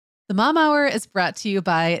The Mom Hour is brought to you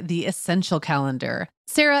by the Essential Calendar.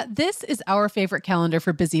 Sarah, this is our favorite calendar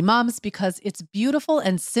for busy moms because its beautiful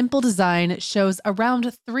and simple design shows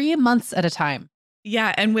around 3 months at a time.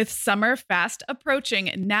 Yeah, and with summer fast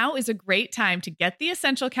approaching, now is a great time to get the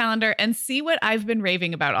Essential Calendar and see what I've been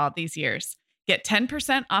raving about all these years. Get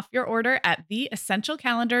 10% off your order at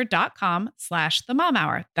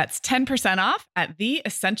theessentialcalendar.com/themomhour. That's 10% off at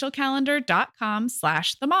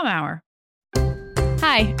theessentialcalendar.com/themomhour.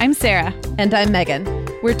 Hi, I'm Sarah. And I'm Megan.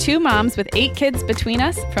 We're two moms with 8 kids between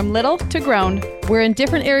us, from little to grown. We're in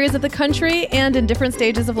different areas of the country and in different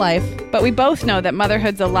stages of life. But we both know that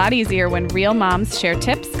motherhood's a lot easier when real moms share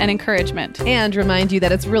tips and encouragement. And remind you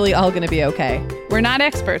that it's really all going to be okay. We're not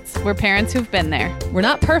experts. We're parents who've been there. We're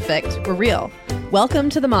not perfect. We're real. Welcome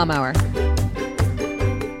to the Mom Hour.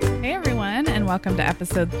 Hey, everyone, and welcome to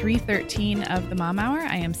episode 313 of the Mom Hour.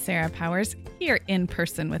 I am Sarah Powers, here in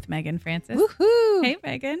person with Megan Francis. Woohoo! Hey,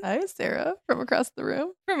 Megan. Hi, Sarah, from across the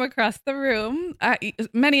room. From across the room.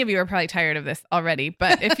 Many of you are probably tired of this already,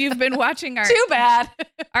 but if you've been watching our Too bad.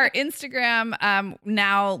 our Instagram,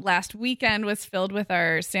 now last weekend was filled with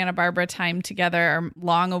our Santa Barbara time together, our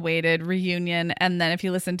long-awaited reunion. And then if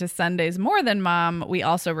you listen to Sunday's More Than Mom, we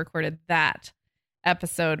also recorded that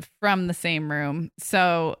episode from the same room.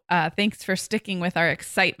 So thanks for sticking with our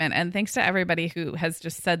excitement. And thanks to everybody who has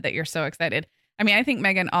just said that you're so excited. I mean, I think,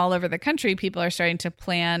 Megan, all over the country, people are starting to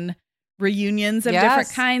plan reunions of different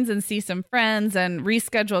kinds and see some friends and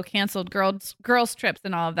reschedule canceled girls trips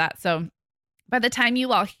and all of that. So by the time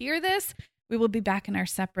you all hear this, we will be back in our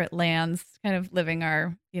separate lands, kind of living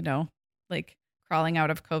our, like crawling out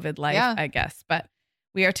of COVID life, I guess. But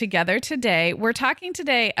we are together today. We're talking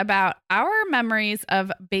today about our memories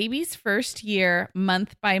of baby's first year,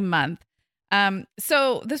 month by month.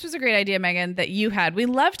 So this was a great idea, Megan, that you had. We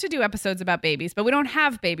love to do episodes about babies, but we don't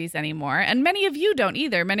have babies anymore. And many of you don't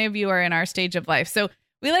either. Many of you are in our stage of life. So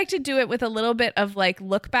we like to do it with a little bit of like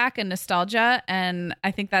look back and nostalgia. And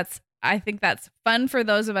I think that's fun for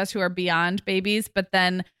those of us who are beyond babies, but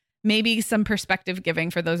then maybe some perspective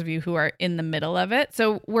giving for those of you who are in the middle of it.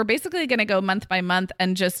 So we're basically going to go month by month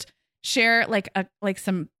and just share like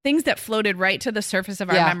some things that floated right to the surface of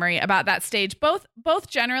our memory about that stage, both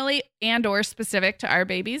generally and or specific to our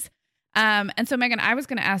babies. And so Megan, I was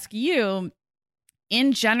going to ask you,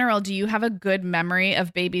 in general, do you have a good memory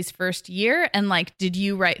of baby's first year? And like, did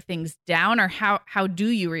you write things down, or how do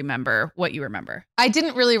you remember what you remember? I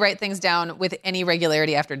didn't really write things down with any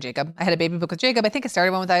regularity after Jacob. I had a baby book with Jacob. I think I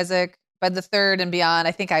started one with Isaac. By the third and beyond,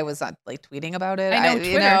 I think I was like tweeting about it. I know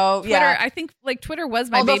Twitter. Yeah. I think like Twitter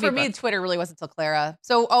was my Although baby for me, book. Twitter really wasn't until Clara.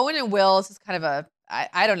 So Owen and Will, this is kind of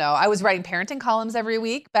I don't know. I was writing parenting columns every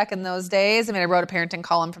week back in those days. I mean, I wrote a parenting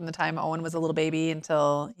column from the time Owen was a little baby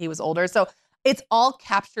until he was older. So it's all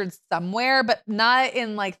captured somewhere, but not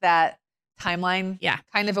in like that timeline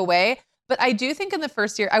kind of a way. But I do think in the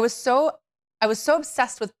first year, I was so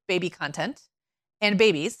obsessed with baby content and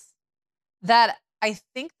babies that I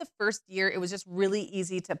think the first year it was just really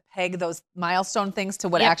easy to peg those milestone things to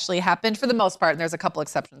what actually happened for the most part. And there's a couple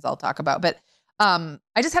exceptions I'll talk about. But I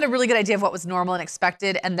just had a really good idea of what was normal and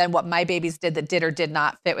expected, and then what my babies did that did or did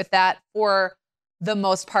not fit with that for the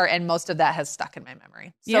most part. And most of that has stuck in my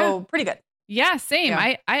memory. So pretty good. Yeah, same.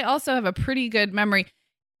 Yeah. I also have a pretty good memory.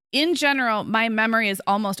 In general, my memory is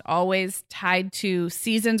almost always tied to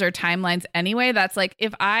seasons or timelines anyway. That's like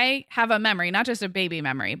if I have a memory, not just a baby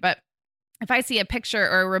memory, but if I see a picture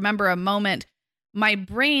or remember a moment, my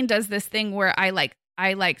brain does this thing where I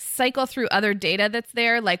cycle through other data that's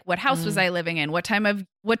there. Like what house was I living in? What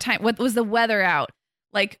was the weather out?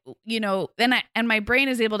 Like, and my brain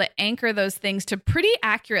is able to anchor those things to pretty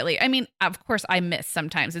accurately. I mean, of course I miss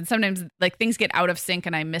sometimes, and sometimes like things get out of sync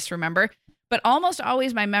and I misremember, but almost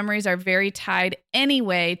always my memories are very tied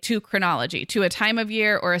anyway to chronology, to a time of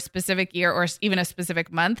year or a specific year or even a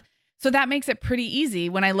specific month. So that makes it pretty easy.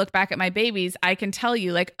 When I look back at my babies, I can tell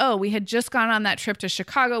you like, oh, we had just gone on that trip to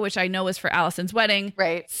Chicago, which I know was for Allison's wedding.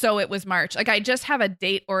 Right. So it was March. Like I just have a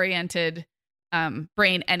date oriented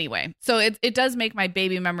brain anyway. So it does make my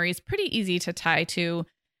baby memories pretty easy to tie to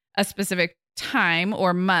a specific time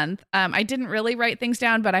or month. I didn't really write things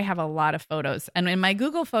down, but I have a lot of photos. And in my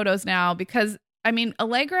Google Photos now, because I mean,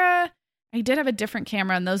 Allegra, I did have a different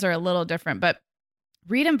camera and those are a little different, but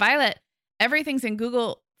Reed and Violet, everything's in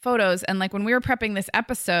Google Photos. And like when we were prepping this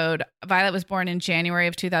episode, Violet was born in January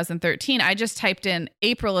of 2013. I just typed in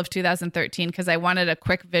April of 2013 because I wanted a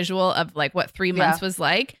quick visual of like what 3 months was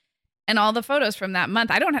like. And all the photos from that month,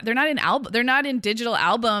 they're not in digital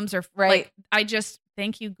albums or like, I just,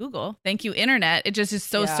 thank you, Google. Thank you, internet. It just is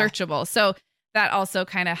so searchable. So that also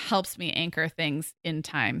kind of helps me anchor things in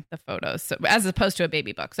time, the photos, so, as opposed to a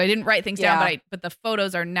baby book. So I didn't write things down, but the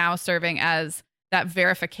photos are now serving as that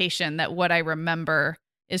verification that what I remember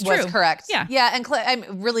is true. Was correct. Yeah. Yeah. And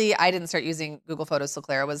I didn't start using Google Photos till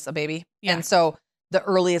Clara was a baby. Yeah. And so the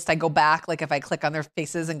earliest I go back, like if I click on their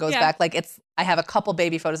faces and goes back, like I have a couple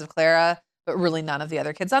baby photos of Clara, but really none of the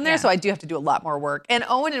other kids on there. So I do have to do a lot more work. And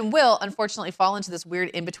Owen and Will, unfortunately, fall into this weird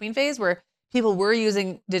in-between phase where people were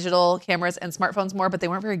using digital cameras and smartphones more, but they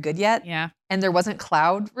weren't very good yet. Yeah. And there wasn't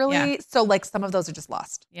cloud really. Yeah. So like some of those are just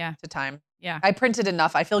lost to time. Yeah. I printed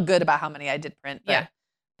enough. I feel good about how many I did print.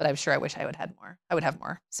 But I'm sure I wish I would have more. I would have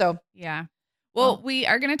more. So yeah. Well, we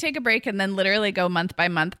are going to take a break and then literally go month by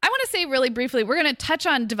month. I want to say really briefly, we're going to touch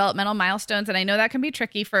on developmental milestones. And I know that can be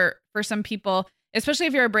tricky for some people, especially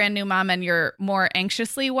if you're a brand new mom and you're more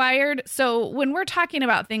anxiously wired. So when we're talking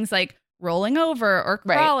about things like rolling over or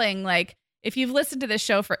crawling, like if you've listened to this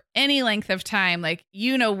show for any length of time, like,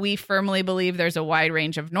 we firmly believe there's a wide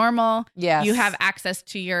range of normal. Yes. You have access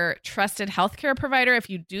to your trusted healthcare provider if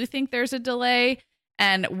you do think there's a delay.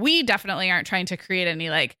 And we definitely aren't trying to create any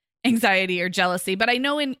like anxiety or jealousy. But I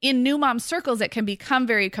know in new mom circles, it can become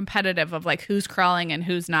very competitive of like who's crawling and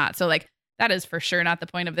who's not. So like that is for sure not the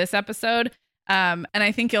point of this episode. And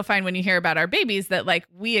I think you'll find when you hear about our babies that like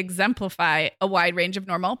we exemplify a wide range of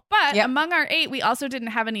normal. But among our 8, we also didn't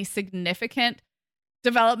have any significant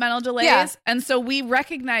developmental delays. Yeah. And so we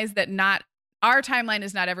recognize that our timeline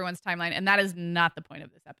is not everyone's timeline. And that is not the point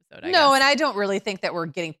of this episode. I guess. And I don't really think that we're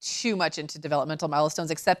getting too much into developmental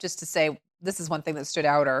milestones, except just to say this is one thing that stood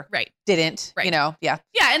out or didn't, Yeah. Yeah.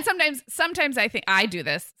 And sometimes I think I do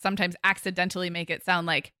this, sometimes accidentally make it sound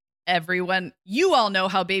like everyone, you all know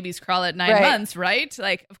how babies crawl at 9 months, right?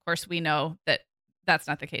 Like, of course, we know that that's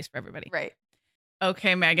not the case for everybody. Right.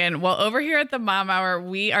 Okay, Megan. Well, over here at the Mom Hour,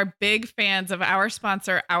 we are big fans of our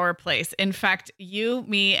sponsor, Our Place. In fact, you,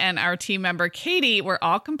 me, and our team member, Katie, were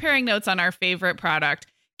all comparing notes on our favorite product.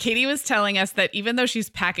 Katie was telling us that even though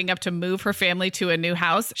she's packing up to move her family to a new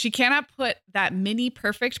house, she cannot put that mini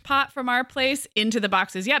perfect pot from Our Place into the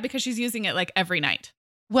boxes yet because she's using it like every night.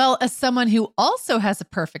 Well, as someone who also has a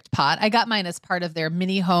perfect pot, I got mine as part of their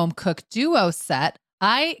mini home cook duo set.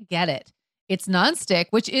 I get it. It's nonstick,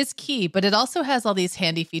 which is key, but it also has all these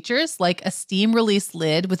handy features like a steam release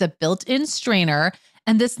lid with a built-in strainer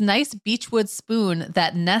and this nice beechwood spoon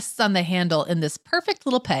that nests on the handle in this perfect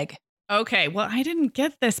little peg. Okay, well, I didn't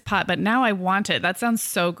get this pot, but now I want it. That sounds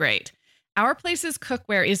so great. Our Place's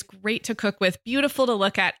cookware is great to cook with, beautiful to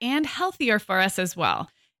look at, and healthier for us as well.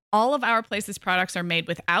 All of Our Place's products are made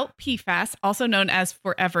without PFAS, also known as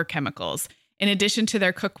forever chemicals. In addition to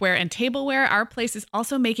their cookware and tableware, Our Place is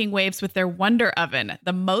also making waves with their Wonder Oven,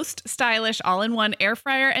 the most stylish all-in-one air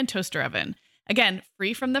fryer and toaster oven. Again,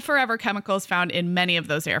 free from the forever chemicals found in many of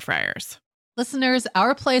those air fryers. Listeners,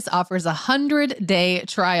 Our Place offers a 100-day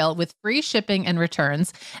trial with free shipping and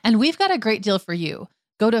returns, and we've got a great deal for you.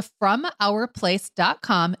 Go to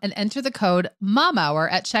FromOurPlace.com and enter the code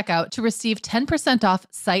MOMHOUR at checkout to receive 10% off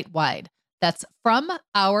site-wide. That's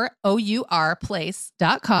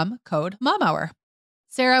FromOurPlace.com, code MOMHOUR.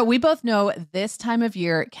 Sarah, we both know this time of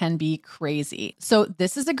year can be crazy. So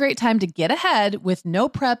this is a great time to get ahead with no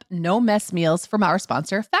prep, no mess meals from our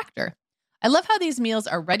sponsor, Factor. I love how these meals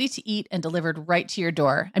are ready to eat and delivered right to your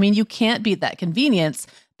door. I mean, you can't beat that convenience,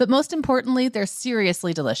 but most importantly, they're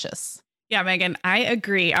seriously delicious. Yeah, Megan, I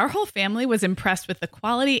agree. Our whole family was impressed with the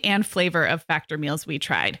quality and flavor of Factor meals we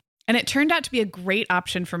tried. And it turned out to be a great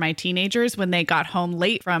option for my teenagers when they got home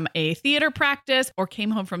late from a theater practice or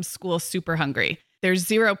came home from school super hungry. There's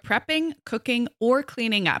zero prepping, cooking, or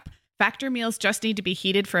cleaning up. Factor meals just need to be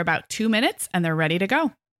heated for about 2 minutes and they're ready to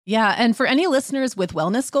go. Yeah, and for any listeners with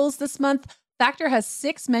wellness goals this month, Factor has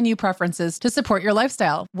 6 menu preferences to support your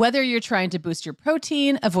lifestyle. Whether you're trying to boost your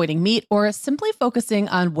protein, avoiding meat, or simply focusing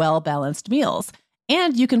on well-balanced meals.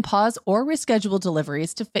 And you can pause or reschedule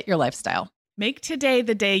deliveries to fit your lifestyle. Make today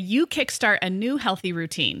the day you kickstart a new healthy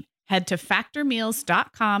routine. Head to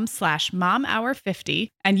factormeals.com/momhour50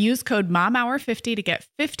 and use code momhour50 to get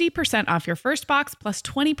 50% off your first box plus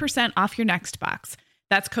 20% off your next box.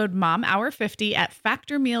 That's code momhour50 at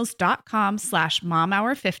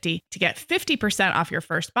factormeals.com/momhour50 to get 50% off your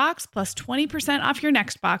first box plus 20% off your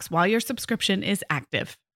next box while your subscription is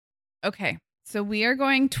active. Okay. So we are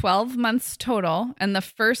going 12 months total, and the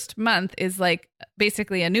first month is like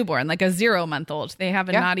basically a newborn, like a 0-month-old. They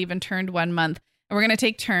haven't not even turned 1 month, and we're going to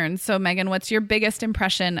take turns. So Megan, what's your biggest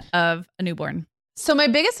impression of a newborn? So my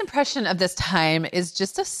biggest impression of this time is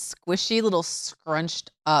just a squishy little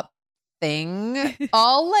scrunched up thing,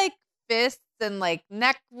 all like fists and like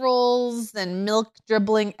neck rolls and milk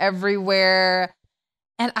dribbling everywhere.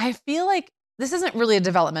 And I feel like this isn't really a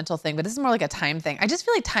developmental thing, but this is more like a time thing. I just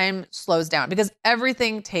feel like time slows down because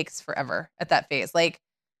everything takes forever at that phase. Like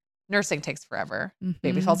nursing takes forever.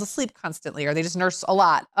 Baby falls asleep constantly, or they just nurse a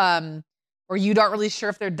lot. Or you aren't really sure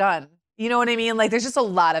if they're done. You know what I mean? Like there's just a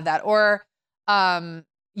lot of that. Or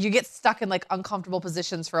you get stuck in like uncomfortable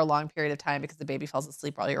positions for a long period of time because the baby falls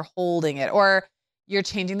asleep while you're holding it, or you're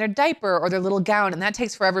changing their diaper or their little gown. And that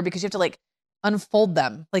takes forever because you have to like unfold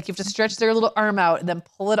them. Like you have to stretch their little arm out and then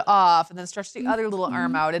pull it off and then stretch the other little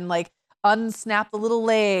arm out and like unsnap the little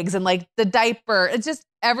legs and like the diaper. It's just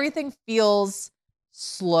everything feels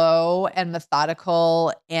slow and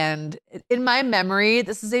methodical. And in my memory,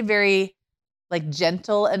 this is a very like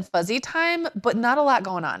gentle and fuzzy time, but not a lot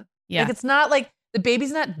going on. Yeah. Like it's not like the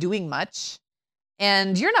baby's not doing much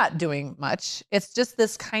and you're not doing much. It's just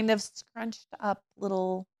this kind of scrunched up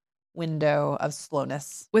little window of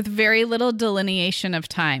slowness with very little delineation of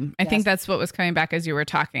time. I think that's what was coming back as you were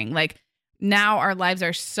talking. Like now our lives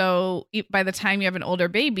are so, by the time you have an older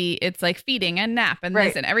baby, it's like feeding and nap and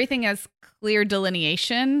this and everything has clear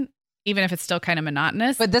delineation, even if it's still kind of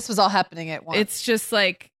monotonous. But this was all happening at once. It's just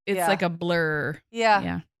like, it's like a blur.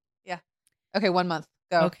 Yeah. Okay. 1 month.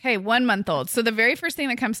 Go. Okay. 1 month old. So the very first thing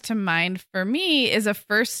that comes to mind for me is a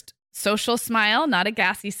first social smile, not a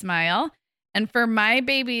gassy smile. And for my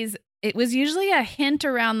babies, it was usually a hint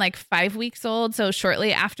around like 5 weeks old. So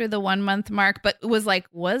shortly after the 1 month mark, but it was like,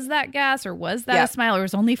 was that gas or was that a smile? Or it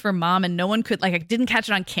was only for mom and no one could like, I didn't catch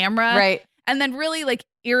it on camera. Right. And then really like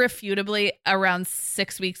irrefutably around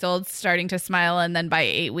 6 weeks old, starting to smile. And then by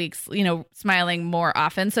 8 weeks, you know, smiling more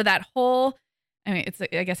often. So that whole, I mean,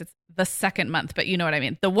 I guess it's the second month, but you know what I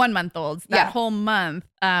mean? The 1 month olds, that whole month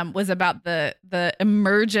was about the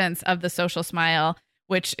emergence of the social smile,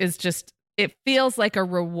 which is just, it feels like a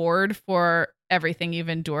reward for everything you've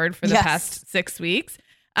endured for the past 6 weeks.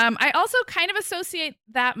 I also kind of associate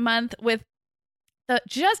that month with the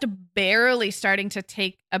just barely starting to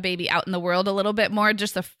take a baby out in the world a little bit more,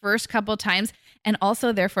 just the first couple times, and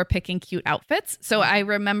also therefore picking cute outfits. So I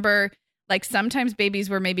remember like sometimes babies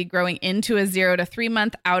were maybe growing into a 0 to 3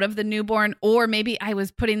 month out of the newborn, or maybe I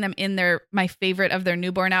was putting them in my favorite of their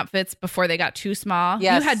newborn outfits before they got too small.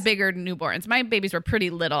 Yes. You had bigger newborns. My babies were pretty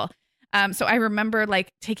little. So I remember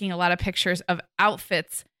like taking a lot of pictures of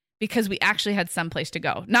outfits because we actually had some place to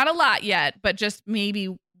go. Not a lot yet, but just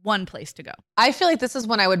maybe one place to go. I feel like this is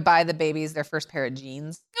when I would buy the babies their first pair of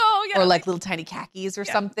jeans. Oh, yeah. Or like little tiny khakis or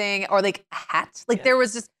something, or like a hat. Like there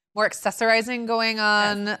was just more accessorizing going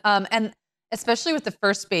on. Yes. And especially with the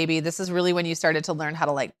first baby, this is really when you started to learn how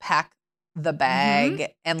to like pack the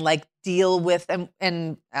bag and like deal with,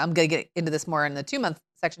 and I'm going to get into this more in the 2 month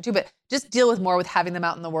section too, but just deal with more with having them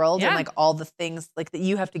out in the world and like all the things like that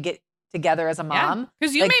you have to get together as a mom.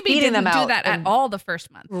 Because you like maybe didn't do that at all the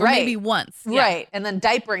first month. Or maybe once. Right. And then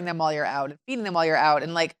diapering them while you're out and feeding them while you're out.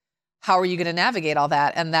 And like, how are you going to navigate all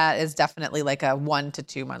that? And that is definitely like a 1 to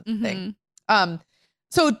 2 month thing.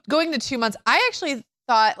 So going to 2 months, I actually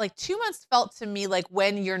thought like 2 months felt to me like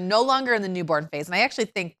when you're no longer in the newborn phase. And I actually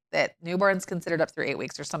think that newborn's considered up through 8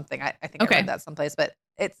 weeks or something. I think I read that someplace, but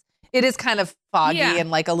it is kind of foggy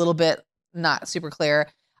and like a little bit not super clear.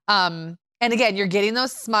 And again, you're getting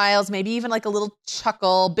those smiles, maybe even like a little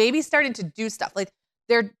chuckle. Baby's starting to do stuff. Like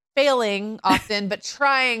they're failing often, but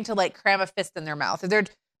trying to like cram a fist in their mouth. Or they're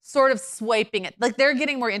sort of swiping it. Like they're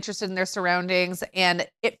getting more interested in their surroundings. And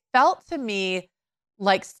it felt to me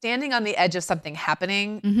like standing on the edge of something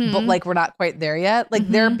happening, but like we're not quite there yet. Like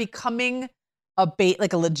they're becoming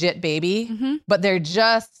like a legit baby, but they're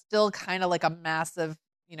just still kind of like a massive,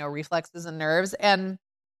 you know, reflexes and nerves. And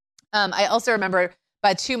I also remember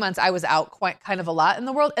by 2 months, I was out quite kind of a lot in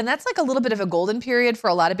the world. And that's like a little bit of a golden period for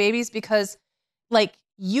a lot of babies because like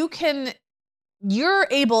you feel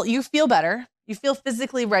better. You feel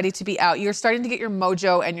physically ready to be out. You're starting to get your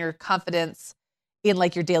mojo and your confidence in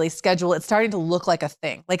like your daily schedule. It's starting to look like a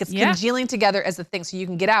thing. Like it's congealing together as a thing so you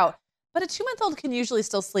can get out. But a 2 month old can usually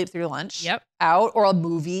still sleep through lunch out or a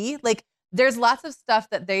movie. Like there's lots of stuff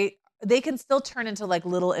that they can still turn into like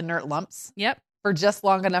little inert lumps. For just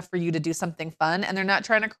long enough for you to do something fun. And they're not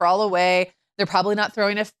trying to crawl away. They're probably not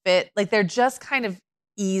throwing a fit. Like they're just kind of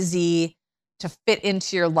easy to fit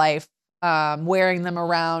into your life, wearing them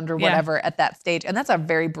around or whatever at that stage. And that's a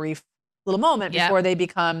very brief little moment before they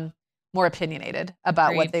become more opinionated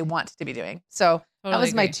about what they want to be doing. So that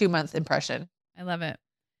was my 2 month impression. I love it.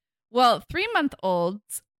 Well, 3 month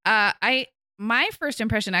olds, my first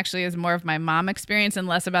impression actually is more of my mom experience and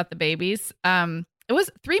less about the babies.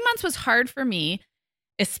 3 months was hard for me,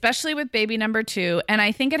 especially with baby number 2. And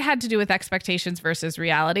I think it had to do with expectations versus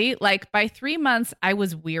reality. Like by 3 months, I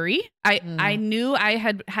was weary. I knew I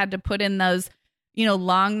had to put in those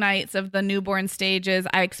long nights of the newborn stages.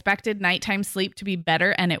 I expected nighttime sleep to be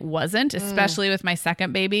better, and it wasn't, especially with my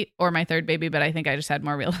second baby or my third baby. But I think I just had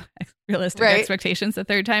more realistic expectations the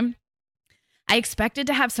third time. I expected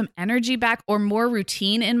to have some energy back or more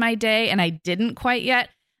routine in my day, and I didn't quite yet.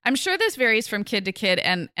 I'm sure this varies from kid to kid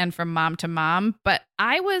and from mom to mom, but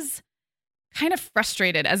I was kind of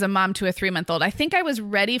frustrated as a mom to a 3-month-old. I think I was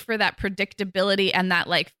ready for that predictability and that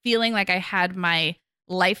like feeling like I had my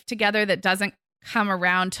life together that doesn't come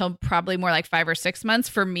around till probably more like 5 or 6 months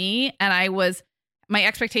for me. And my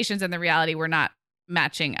expectations and the reality were not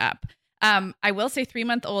matching up. I will say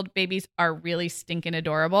 3-month-old babies are really stinking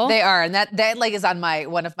adorable. They are. And that like is on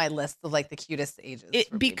one of my lists of like the cutest ages.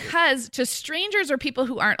 Because to strangers or people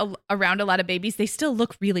who aren't around a lot of babies, they still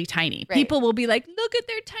look really tiny. Right. People will be like, look at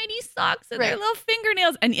their tiny socks and their little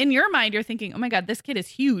fingernails. And in your mind, you're thinking, oh my God, this kid is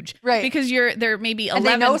huge. Right. Because they're maybe 11.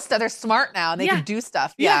 And they know stuff. They're smart now. And they can do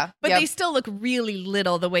stuff. Yeah. But they still look really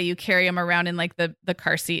little the way you carry them around in like the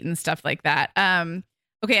car seat and stuff like that.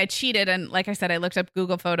 Okay, I cheated. And like I said, I looked up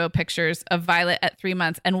Google photo pictures of Violet at 3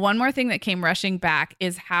 months. And one more thing that came rushing back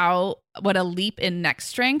is what a leap in neck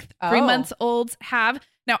strength 3-month-olds have.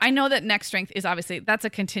 Now, I know that neck strength is obviously, that's a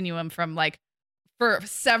continuum from like for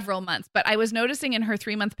several months. But I was noticing in her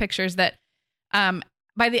 3-month pictures that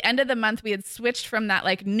by the end of the month, we had switched from that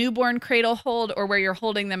like newborn cradle hold or where you're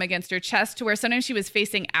holding them against your chest to where sometimes she was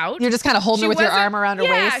facing out. You're just kind of holding her with your arm around her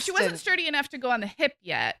waist. Yeah, she wasn't sturdy enough to go on the hip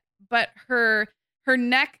yet. But her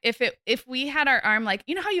neck, if we had our arm like,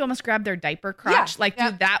 you know how you almost grab their diaper crotch,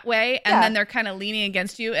 do that way, and then they're kind of leaning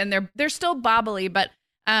against you and they're still bobbly, but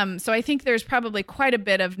so I think there's probably quite a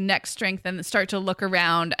bit of neck strength and start to look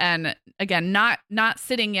around and again, not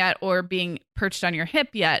sitting yet or being perched on your hip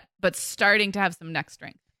yet, but starting to have some neck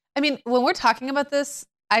strength. I mean, when we're talking about this,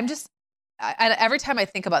 every time I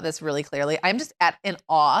think about this really clearly, I'm just in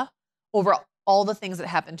awe over all the things that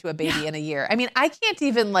happen to a baby in a year. I mean, I can't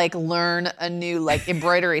even like learn a new like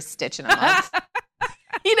embroidery stitch in a month.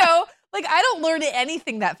 Like I don't learn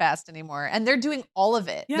anything that fast anymore. And they're doing all of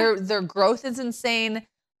it. Yeah. Their growth is insane.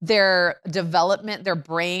 Their development, their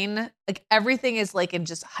brain, like everything is like in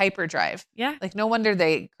just hyperdrive. Yeah. Like no wonder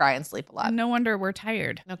they cry and sleep a lot. No wonder we're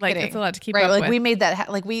tired. No like kidding. it's a lot to keep up with. Like we made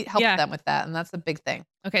that, like we helped them with that. And that's a big thing.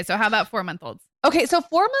 Okay. So how about 4-month-olds? Okay. So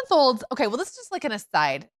 4-month-olds. Okay. Well, this is just like an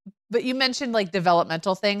aside, but you mentioned like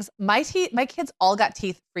developmental things. My kids all got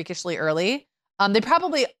teeth freakishly early. They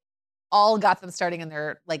probably all got them starting in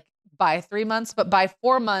their like by 3 months, but by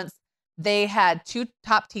 4 months, they had 2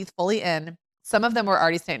 top teeth fully in. Some of them were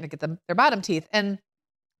already starting to get their bottom teeth. And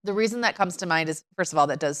the reason that comes to mind is, first of all,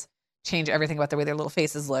 that does change everything about the way their little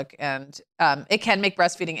faces look. And it can make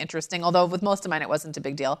breastfeeding interesting, although with most of mine, it wasn't a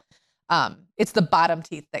big deal. It's the bottom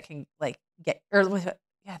teeth that can like get, or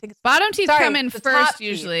I think it's bottom teeth come in first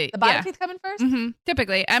usually. The bottom teeth come in first? Mm-hmm.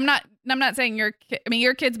 Typically. I'm not saying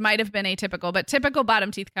your kids might have been atypical, but typical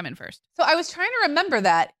bottom teeth come in first. So I was trying to remember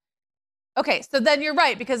that. Okay, so then you're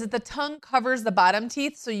right, because the tongue covers the bottom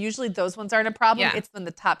teeth, so usually those ones aren't a problem. Yeah. It's when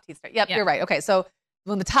the top teeth start. Yep, you're right. Okay, so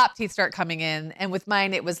when the top teeth start coming in, and with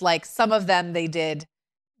mine, it was like some of them they did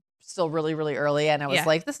still really, really early, and I was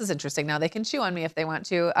like, this is interesting. Now they can chew on me if they want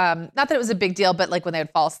to. Not that it was a big deal, but like when they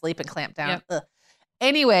would fall asleep and clamp down. Yep.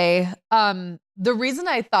 Anyway, the reason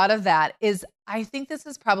I thought of that is I think this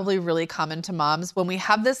is probably really common to moms when we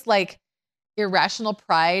have this like irrational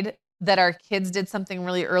pride that our kids did something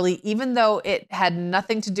really early, even though it had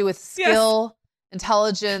nothing to do with skill,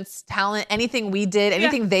 intelligence, talent, anything we did,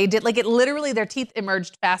 anything they did. Like it literally, their teeth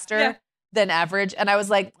emerged faster than average. And I was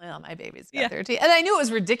like, well, my baby's got their teeth. And I knew it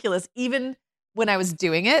was ridiculous even when I was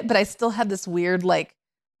doing it, but I still had this weird like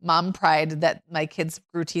mom pride that my kids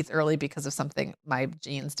grew teeth early because of something my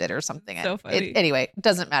genes did or something. So funny. Anyway, it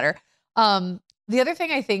doesn't matter. The other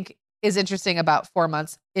thing I think is interesting about 4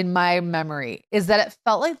 months in my memory is that it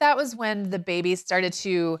felt like that was when the baby started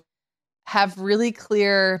to have really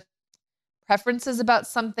clear preferences about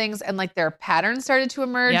some things and like their patterns started to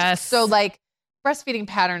emerge. Yes. So like breastfeeding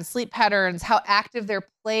patterns, sleep patterns, how active their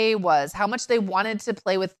play was, how much they wanted to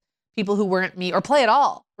play with people who weren't me or play at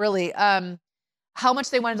all, really. How much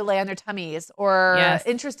they wanted to lay on their tummies or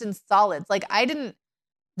interest in solids. Like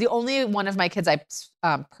the only one of my kids I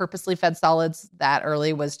purposely fed solids that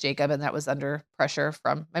early was Jacob, and that was under pressure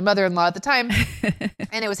from my mother-in-law at the time.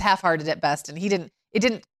 And it was half-hearted at best, and it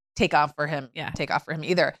didn't take off for him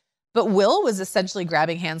either. But Will was essentially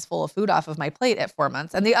grabbing hands full of food off of my plate at 4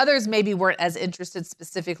 months. And the others maybe weren't as interested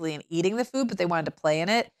specifically in eating the food, but they wanted to play in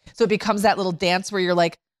it. So it becomes that little dance where you're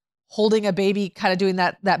like holding a baby, kind of doing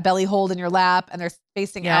that belly hold in your lap, and they're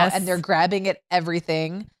facing out and they're grabbing at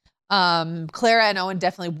everything. Clara and Owen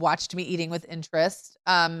definitely watched me eating with interest.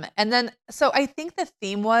 And then, so I think the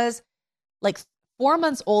theme was like 4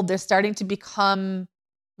 months old, they're starting to become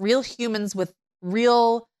real humans with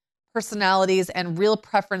real personalities and real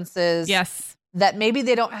preferences. Yes. That maybe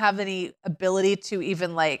they don't have any ability to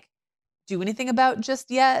even like do anything about just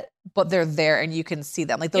yet, but they're there and you can see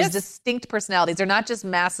them. Like those distinct personalities. They're not just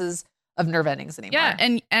masses of nerve endings anymore.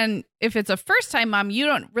 Yeah. And if it's a first time mom, you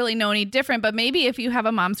don't really know any different. But maybe if you have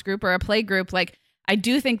a mom's group or a play group, like I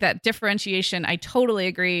do think that differentiation, I totally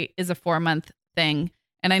agree, is a 4-month thing.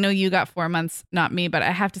 And I know you got 4 months, not me, but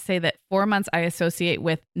I have to say that 4 months I associate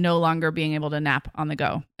with no longer being able to nap on the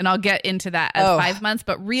go. And I'll get into that as 5 months.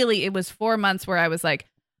 But really, it was 4 months where I was like,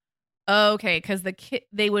 okay, because the kid,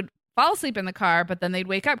 they would fall asleep in the car, but then they'd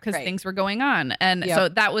wake up because things were going on. And so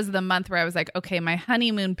that was the month where I was like, okay, my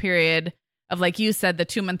honeymoon period of, like you said, the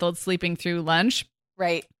 2-month-old sleeping through lunch.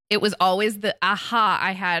 Right. It was always the aha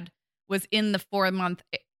I had was in the 4-month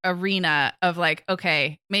arena of like,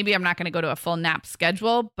 okay, maybe I'm not going to go to a full nap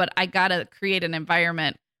schedule, but I got to create an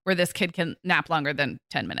environment where this kid can nap longer than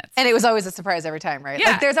 10 minutes. And it was always a surprise every time, right?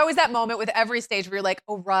 Yeah. Like there's always that moment with every stage where you're like,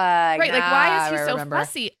 oh, right. Right. Like, why is he so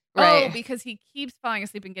fussy? Right. Oh, because he keeps falling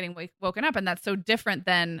asleep and getting woken up. And that's so different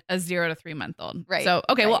than a 0 to 3 month old. Right. So,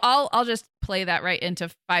 okay, well, I'll just play that right into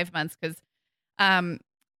 5 months because my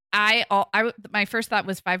first thought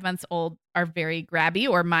was 5 months old are very grabby,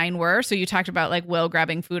 or mine were. So you talked about like Will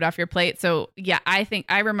grabbing food off your plate. So yeah, I think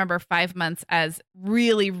I remember 5 months as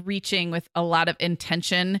really reaching with a lot of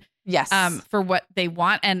intention. Yes. For what they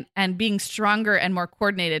want and being stronger and more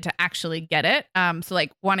coordinated to actually get it. So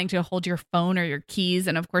like wanting to hold your phone or your keys.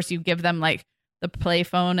 And of course you give them like the play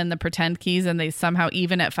phone and the pretend keys, and they somehow,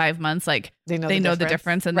 even at 5 months, like they know the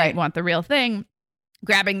difference and they want the real thing.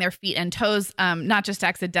 Grabbing their feet and toes, not just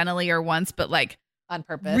accidentally or once, but like on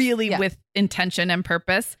purpose, really with intention and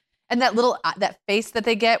purpose. And that little, that face that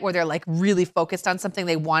they get where they're like really focused on something,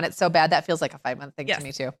 they want it so bad, that feels like a 5 month thing to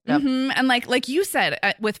me too. Yep. Mm-hmm. And like you said,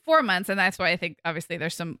 with 4 months, and that's why I think obviously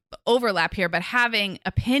there's some overlap here, but having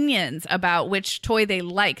opinions about which toy they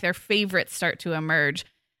like, their favorites start to emerge.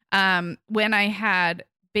 When I had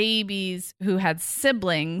babies who had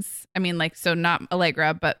siblings, I mean, like, so not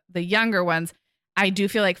Allegra, but the younger ones, I do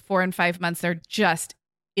feel like 4 and 5 months, they're just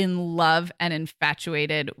in love and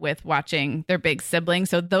infatuated with watching their big siblings.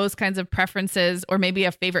 So those kinds of preferences, or maybe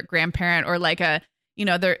a favorite grandparent, or like a, you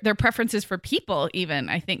know, their preferences for people even,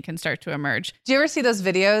 I think, can start to emerge. Do you ever see those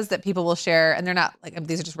videos that people will share? And they're not like,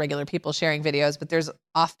 these are just regular people sharing videos, but there's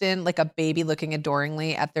often like a baby looking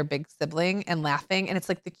adoringly at their big sibling and laughing. And it's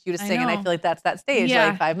like the cutest thing. And I feel like that's that stage,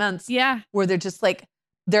 like 5 months. Yeah. Where they're just like,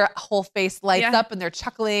 their whole face lights up and they're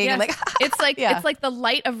chuckling. And like, it's like the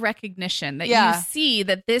light of recognition that you see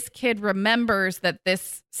that this kid remembers that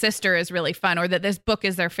this sister is really fun, or that this book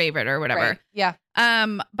is their favorite, or whatever. Right. Yeah.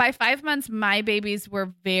 By 5 months, my babies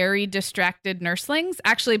were very distracted nurslings,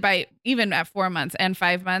 actually by even at 4 months and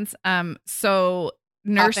 5 months. So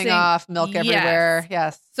nursing off, milk everywhere.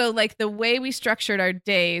 Yes. So like the way we structured our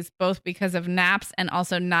days, both because of naps and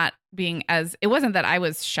also not being it wasn't that I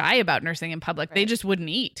was shy about nursing in public. They just wouldn't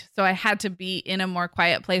eat. So I had to be in a more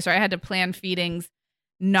quiet place, or I had to plan feedings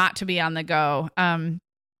not to be on the go. And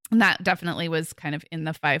that definitely was kind of in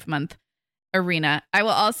the 5 month arena. I will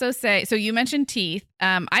also say, so you mentioned teeth.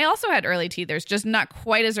 I also had early teethers, just not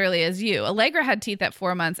quite as early as you. Allegra had teeth at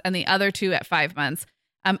 4 months and the other two at 5 months.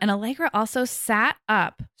 And Allegra also sat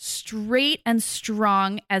up straight and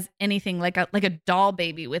strong as anything, like a doll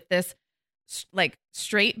baby, with this like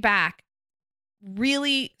straight back,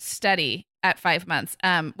 really steady at 5 months,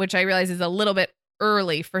 which I realize is a little bit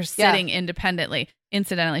early for sitting independently.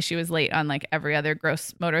 Incidentally, she was late on like every other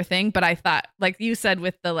gross motor thing, but I thought, like you said,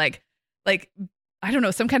 with the like I don't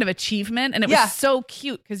know, some kind of achievement, and it was so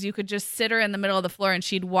cute because you could just sit her in the middle of the floor and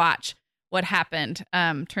she'd watch what happened.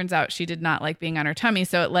 Turns out she did not like being on her tummy,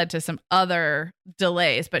 so it led to some other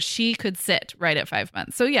delays, but she could sit right at 5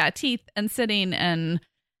 months. So yeah, teeth and sitting and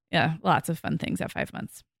lots of fun things at 5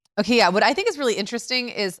 months. Okay, yeah. What I think is really interesting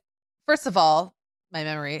is, first of all, my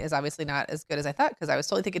memory is obviously not as good as I thought, because I was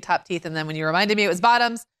totally thinking top teeth, and then when you reminded me it was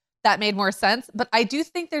bottoms, that made more sense. But I do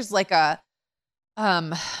think there's like there's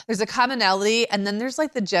a commonality, and then there's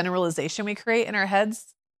like the generalization we create in our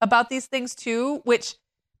heads about these things too, which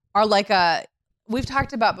are like we've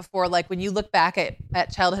talked about before, like when you look back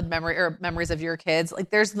at childhood memory or memories of your kids, like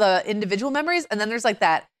there's the individual memories, and then there's like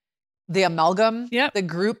the amalgam, the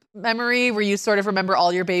group memory where you sort of remember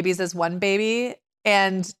all your babies as one baby.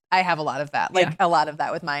 And I have a lot of that, a lot of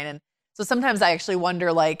that with mine. And so sometimes I actually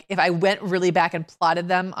wonder, like, if I went really back and plotted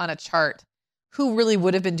them on a chart who really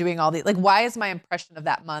would have been doing all these, like, why is my impression of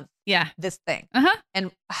that month this thing?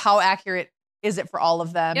 And how accurate is it for all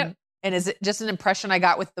of them? Yep. And is it just an impression I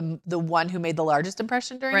got with the one who made the largest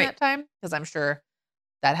impression during that time? Because I'm sure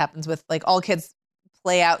that happens with, like, all kids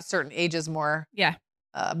play out certain ages more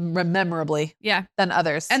memorably than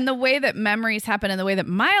others. And the way that memories happen and the way that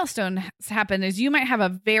milestones happen is you might have a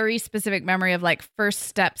very specific memory of like first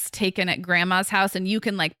steps taken at grandma's house, and you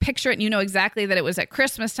can like picture it and you know exactly that it was at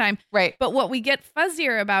Christmas time. Right. But what we get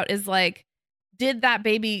fuzzier about is like, did that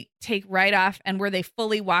baby take right off and were they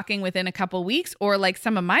fully walking within a couple weeks? Or like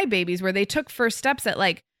some of my babies where they took first steps at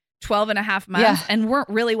like 12 and a half months and weren't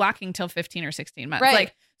really walking till 15 or 16 months. Right.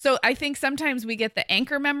 Like, so I think sometimes we get the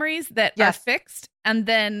anchor memories that are fixed, and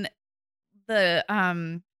then the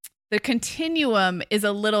continuum is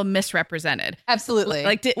a little misrepresented. Absolutely.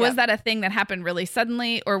 Like, was that a thing that happened really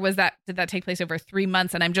suddenly, or did that take place over 3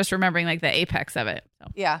 months? And I'm just remembering like the apex of it. So.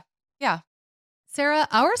 Yeah. Sarah,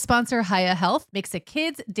 our sponsor, Hiya Health, makes a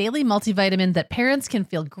kids' daily multivitamin that parents can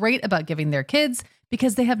feel great about giving their kids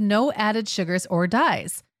because they have no added sugars or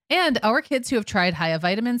dyes. And our kids who have tried Hiya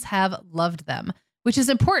vitamins have loved them, which is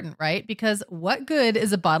important, right? Because what good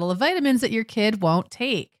is a bottle of vitamins that your kid won't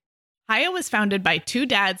take? Hiya was founded by two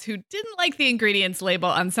dads who didn't like the ingredients label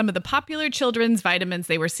on some of the popular children's vitamins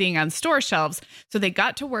they were seeing on store shelves, so they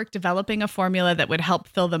got to work developing a formula that would help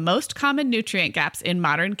fill the most common nutrient gaps in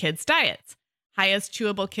modern kids' diets. Hiya's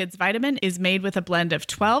Chewable Kids Vitamin is made with a blend of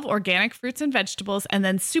 12 organic fruits and vegetables and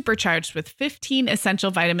then supercharged with 15 essential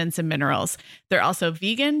vitamins and minerals. They're also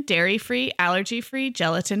vegan, dairy-free, allergy-free,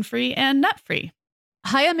 gelatin-free, and nut-free.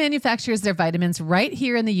 Hiya manufactures their vitamins right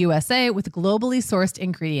here in the USA with globally sourced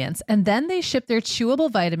ingredients, and then they ship their chewable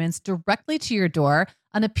vitamins directly to your door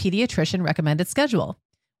on a pediatrician recommended schedule.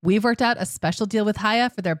 We've worked out a special deal with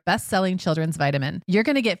Hiya for their best-selling children's vitamin. You're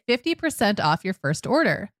going to get 50% off your first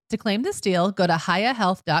order. To claim this deal, go to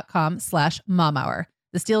hiyahealth.com/momhour.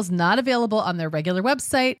 This deal is not available on their regular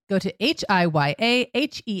website. Go to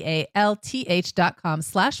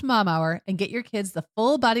hiyahealth.com/momhour and get your kids the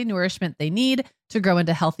full body nourishment they need to grow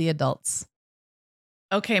into healthy adults.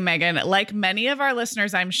 Okay, Megan, like many of our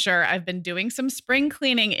listeners, I'm sure I've been doing some spring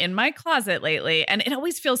cleaning in my closet lately, and it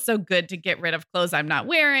always feels so good to get rid of clothes I'm not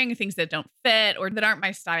wearing, things that don't fit or that aren't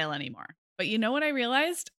my style anymore. But you know what I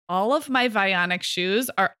realized? All of my Vionic shoes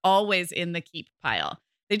are always in the keep pile.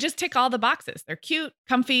 They just tick all the boxes. They're cute,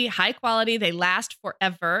 comfy, high quality. They last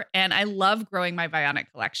forever. And I love growing my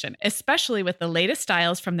Vionic collection, especially with the latest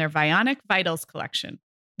styles from their Vionic Vitals collection.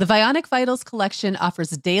 The Vionic Vitals collection offers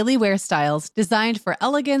daily wear styles designed for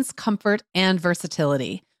elegance, comfort, and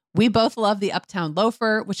versatility. We both love the Uptown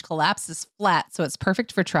loafer, which collapses flat, so it's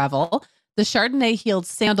perfect for travel. The Chardonnay heeled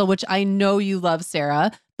sandal, which I know you love,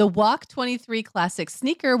 Sarah. The Walk 23 classic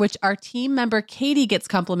sneaker, which our team member Katie gets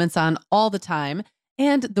compliments on all the time.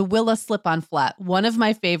 And the Willa slip-on flat, one of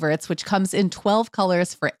my favorites, which comes in 12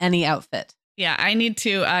 colors for any outfit. Yeah, I need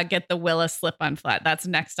to get the Willa slip-on flat. That's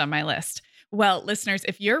next on my list. Well, listeners,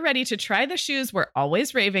 if you're ready to try the shoes we're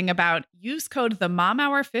always raving about, use code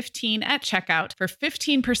TheMomHour15 at checkout for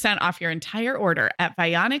 15% off your entire order at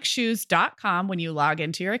VionicShoes.com when you log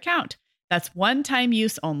into your account. That's one-time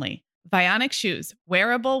use only. Vionic Shoes,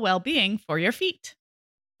 wearable well-being for your feet.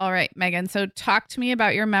 All right, Megan. So talk to me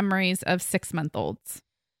about your memories of 6-month-olds.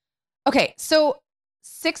 Okay, so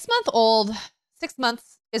 6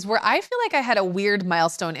 months is where I feel like I had a weird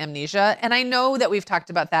milestone amnesia. And I know that we've talked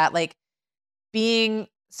about that, like being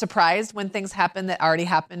surprised when things happen that already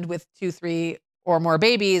happened with 2, 3 or more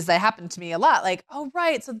babies. That happened to me a lot. Like, oh,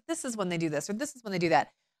 right. So this is when they do this, or this is when they do that.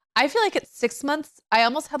 I feel like at 6 months, I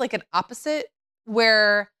almost had like an opposite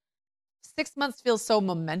where 6 months feels so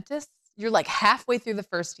momentous. You're like halfway through the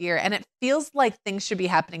first year and it feels like things should be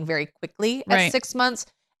happening very quickly at 6 months.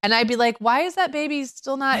 And I'd be like, why is that baby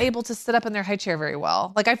still not able to sit up in their high chair very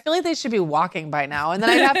well? Like, I feel like they should be walking by now. And then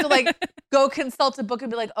I'd have to like go consult a book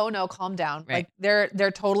and be like, oh no, calm down. Right. Like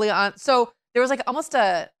they're totally on. So there was like almost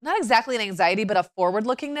not exactly an anxiety, but a forward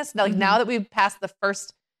lookingness. Like now that we've passed the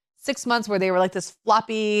first 6 months where they were like this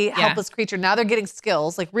floppy, helpless creature, now they're getting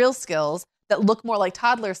skills, like real skills that look more like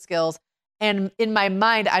toddler skills. And in my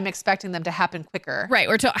mind, I'm expecting them to happen quicker. Right.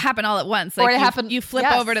 Or to happen all at once. Like you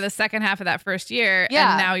flip over to the second half of that first year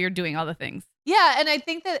and now you're doing all the things. Yeah. And I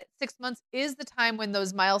think that 6 months is the time when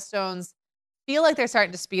those milestones feel like they're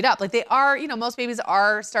starting to speed up. Like they are, most babies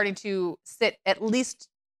are starting to sit, at least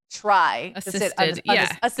try assisted, to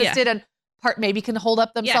sit assisted and part maybe can hold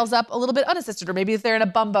up themselves up a little bit unassisted, or maybe if they're in a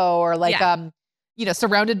bumbo or like,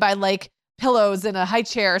 surrounded by like pillows in a high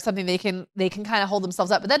chair or something, they can kind of hold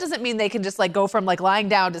themselves up. But that doesn't mean they can just like go from like lying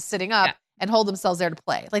down to sitting up and hold themselves there to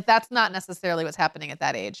play. Like that's not necessarily what's happening at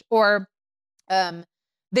that age. Or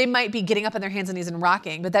they might be getting up on their hands and knees and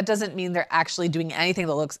rocking, but that doesn't mean they're actually doing anything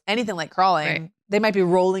that looks anything like crawling. Right. They might be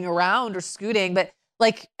rolling around or scooting, but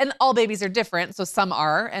like, and all babies are different. So some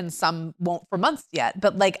are and some won't for months yet.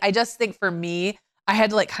 But like, I just think for me, I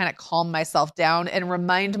had to like kind of calm myself down and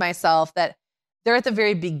remind myself that they're at the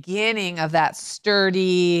very beginning of that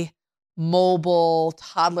sturdy, mobile,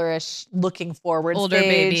 toddlerish, looking forward Older stage,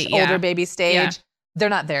 baby, yeah. older baby stage. Yeah. They're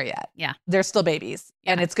not there yet. Yeah. They're still babies.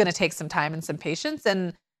 Yeah. And it's going to take some time and some patience.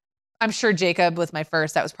 And I'm sure Jacob with my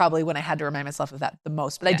first, that was probably when I had to remind myself of that the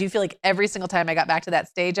most. But I Yeah. do feel like every single time I got back to that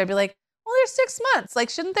stage, I'd be like, well, they're 6 months. Like,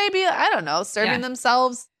 shouldn't they be, I don't know, serving Yeah.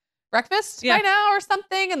 themselves breakfast Yeah. by now or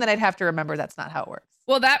something? And then I'd have to remember that's not how it works.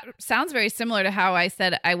 Well, that sounds very similar to how I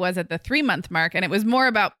said I was at the 3 month mark. And it was more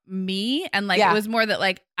about me. And like, Yeah. it was more that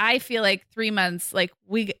like, I feel like 3 months, like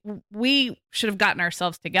we should have gotten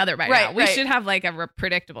ourselves together by Right, now. We right. should have like a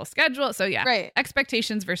predictable schedule. So yeah, Right.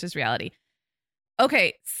 expectations versus reality.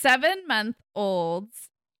 Okay. 7-month-olds.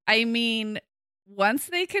 I mean, once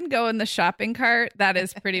they can go in the shopping cart, that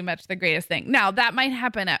is pretty much the greatest thing. Now, that might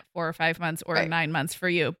happen at 4 or 5 months or Right. 9 months for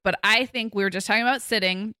you. But I think we were just talking about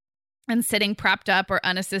sitting and sitting propped up or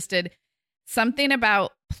unassisted. Something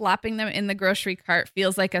about plopping them in the grocery cart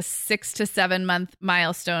feels like a 6 to 7 month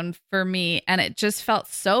milestone for me. And it just felt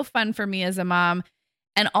so fun for me as a mom.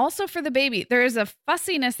 And also for the baby, there is a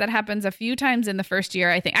fussiness that happens a few times in the first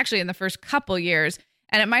year, I think, actually in the first couple years.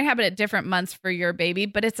 And it might happen at different months for your baby,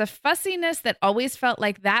 but it's a fussiness that always felt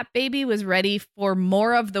like that baby was ready for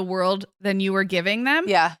more of the world than you were giving them.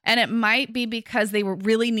 Yeah. And it might be because they were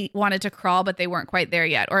really wanted to crawl, but they weren't quite there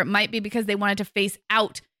yet. Or it might be because they wanted to face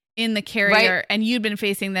out in the carrier Right. and you'd been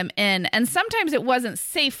facing them in. And sometimes it wasn't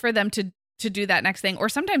safe for them to do that next thing. Or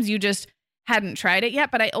sometimes you just hadn't tried it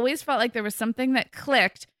yet. But I always felt like there was something that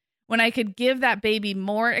clicked when I could give that baby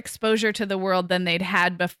more exposure to the world than they'd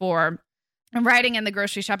had before. And riding in the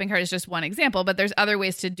grocery shopping cart is just one example, but there's other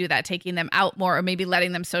ways to do that, taking them out more or maybe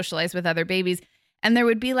letting them socialize with other babies. And there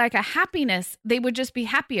would be like a happiness. They would just be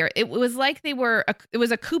happier. It was like it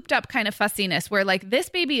was a cooped up kind of fussiness where like this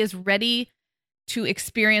baby is ready to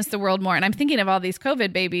experience the world more. And I'm thinking of all these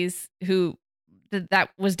COVID babies who that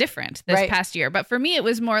was different this Right. past year. But for me, it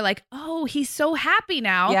was more like, oh, he's so happy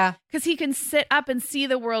now. Yeah. Because he can sit up and see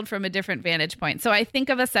the world from a different vantage point. So I think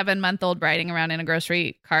of a 7-month-old riding around in a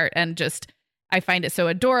grocery cart and just, I find it so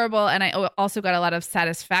adorable. And I also got a lot of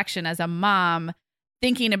satisfaction as a mom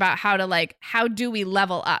thinking about how do we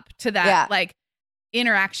level up to that Yeah. like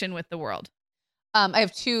interaction with the world? I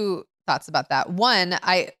have two thoughts about that. One,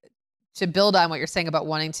 to build on what you're saying about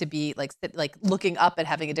wanting to be like looking up and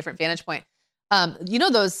having a different vantage point. You know,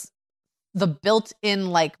 the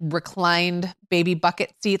built-in like reclined baby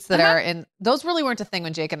bucket seats that are in, those really weren't a thing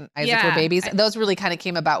when Jake and Isaac were babies. Those really kind of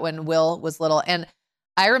came about when Will was little. And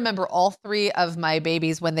I remember all three of my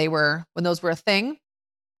babies when those were a thing,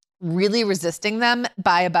 really resisting them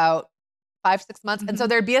by about 5-6 months. And so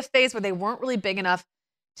there'd be a phase where they weren't really big enough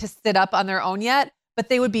to sit up on their own yet, but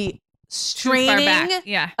they would be straining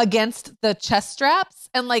against the chest straps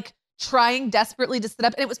and like trying desperately to sit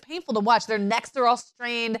up. And it was painful to watch. Their necks are all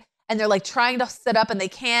strained and they're like trying to sit up and they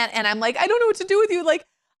can't. And I'm like, I don't know what to do with you. Like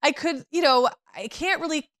I could, I can't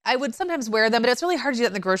really, I would sometimes wear them, but it's really hard to do that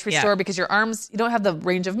in the grocery store because your arms, you don't have the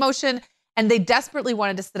range of motion. And they desperately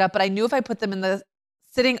wanted to sit up, but I knew if I put them in the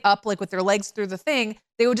sitting up, like with their legs through the thing,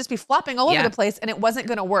 they would just be flopping all over the place and it wasn't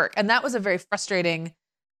going to work. And that was a very frustrating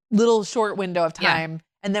little short window of time.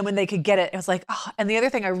 And then when they could get it, it was like, oh. And the other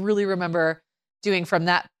thing I really remember doing from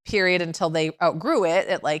that period until they outgrew it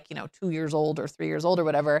at 2 years old or 3 years old or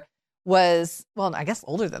whatever was, well, I guess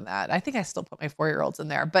older than that. I think I still put my 4-year-olds in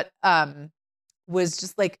there, but was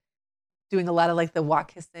just like doing a lot of like the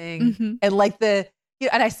walk kissing and like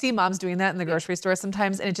and I see moms doing that in the grocery store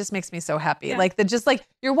sometimes, and it just makes me so happy. Like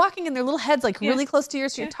you're walking in their little heads, like really close to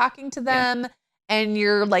yours. So you're talking to them and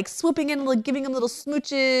you're like swooping in, like giving them little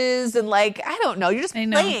smooches. And like, I don't know, you're just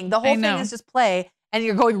playing. The whole thing is just play and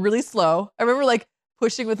you're going really slow. I remember like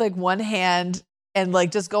pushing with like one hand and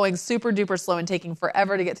like just going super duper slow and taking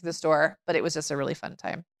forever to get to the store. But it was just a really fun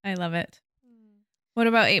time. I love it. What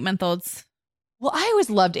about 8-month-olds? Well, I always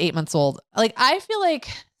loved 8 months old. Like, I feel like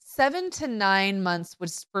 7 to 9 months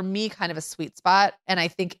was for me kind of a sweet spot. And I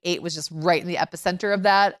think 8 was just right in the epicenter of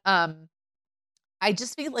that. I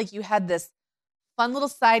just feel like you had this fun little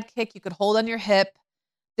sidekick you could hold on your hip.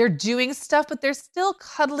 They're doing stuff, but they're still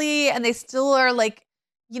cuddly and they still are like,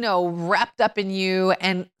 wrapped up in you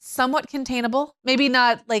and somewhat containable. Maybe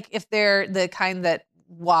not like if they're the kind that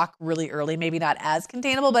walk really early, maybe not as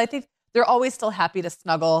containable, but I think they're always still happy to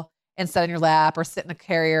snuggle and sit on your lap or sit in a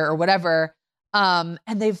carrier or whatever. And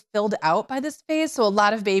they've filled out by this phase. So a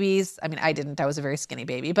lot of babies, I mean, I didn't, I was a very skinny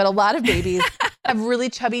baby, but a lot of babies have really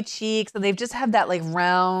chubby cheeks and they've just have that like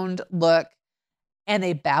round look and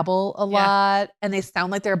they babble a lot and they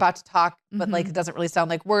sound like they're about to talk, but like it doesn't really sound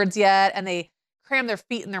like words yet. And they cram their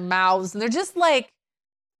feet in their mouths and they're just like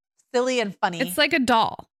silly and funny. It's like a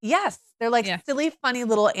doll. Yes. They're like silly, funny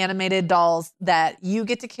little animated dolls that you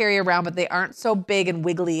get to carry around, but they aren't so big and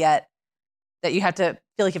wiggly yet that you have to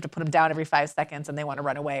feel like you have to put them down every 5 seconds and they want to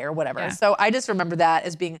run away or whatever. Yeah. So I just remember that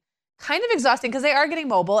as being kind of exhausting because they are getting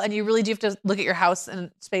mobile and you really do have to look at your house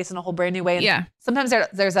and space in a whole brand new way. And sometimes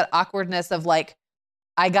there's that awkwardness of like,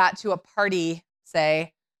 I got to a party,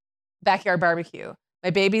 say, backyard barbecue.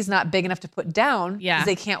 My baby's not big enough to put down because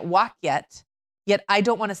they can't walk yet I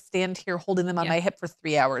don't want to stand here holding them on my hip for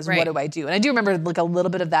 3 hours. Right. What do I do? And I do remember like a little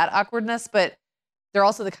bit of that awkwardness, but they're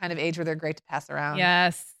also the kind of age where they're great to pass around.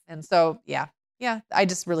 Yes. And so, yeah, I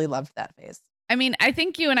just really loved that phase. I mean, I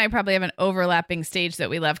think you and I probably have an overlapping stage that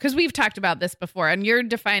we love because we've talked about this before and you're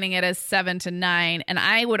defining it as 7 to 9. And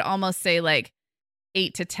I would almost say like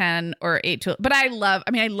 8 to 10 or 8 to, but I love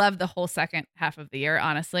the whole second half of the year,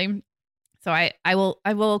 honestly. So I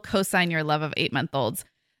will co-sign your love of 8-month-olds.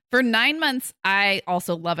 For 9 months, I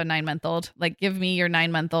also love a 9-month-old. Like, give me your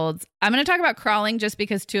 9-month-olds. I'm going to talk about crawling just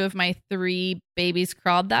because 2 of my 3 babies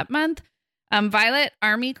crawled that month. Violet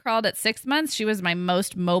Army crawled at 6 months. She was my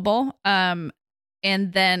most mobile. And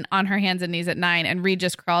then on her hands and knees at 9, and Reed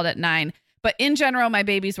just crawled at 9. But in general, my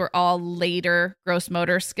babies were all later gross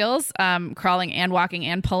motor skills, crawling and walking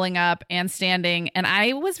and pulling up and standing. And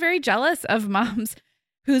I was very jealous of moms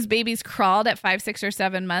whose babies crawled at 5, 6, or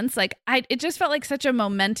 7 months. Like it just felt like such a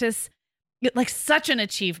momentous, like such an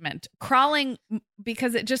achievement crawling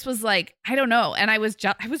because it just was like, I don't know. And I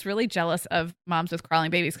was really jealous of moms with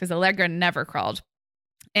crawling babies because Allegra never crawled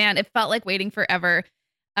and it felt like waiting forever.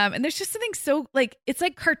 And there's just something so like, it's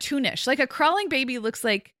like cartoonish, like a crawling baby looks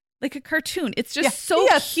like a cartoon. It's just so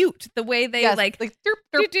cute the way they like derp,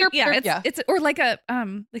 derp, derp, it's or like a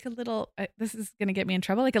little this is gonna get me in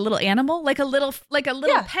trouble, like a little animal, like a little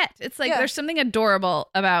pet. It's like there's something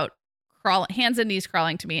adorable about hands and knees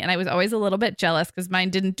crawling to me, and I was always a little bit jealous because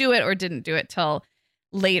mine didn't do it till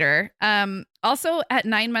later. Also at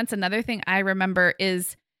 9 months, another thing I remember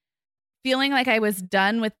is feeling like I was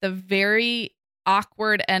done with the very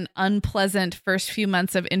awkward and unpleasant first few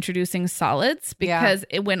months of introducing solids because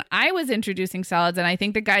when I was introducing solids, and I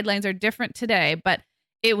think the guidelines are different today, but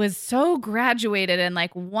it was so graduated and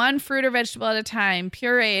like one fruit or vegetable at a time,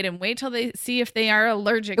 pureed, and wait till they see if they are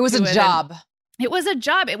allergic. It was a job. It was a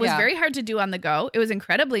job. It was very hard to do on the go. It was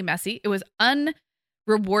incredibly messy. It was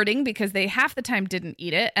unrewarding because they half the time didn't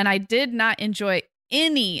eat it. And I did not enjoy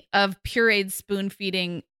any of pureed spoon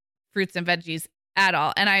feeding fruits and veggies at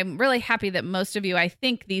all. And I'm really happy that most of you, I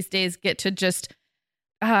think these days, get to just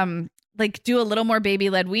like do a little more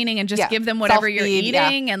baby-led weaning and just give them whatever you're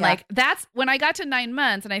eating. And like that's when I got to 9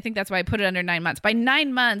 months, and I think that's why I put it under 9 months. By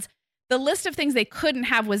 9 months, the list of things they couldn't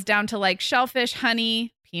have was down to like shellfish,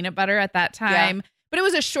 honey, peanut butter at that time. But it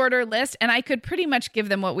was a shorter list and I could pretty much give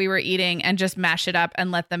them what we were eating and just mash it up and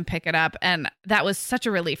let them pick it up. And that was such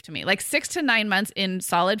a relief to me. Like 6 to 9 months in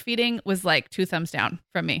solid feeding was like 2 thumbs down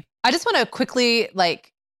from me. I just want to quickly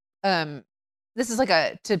this is like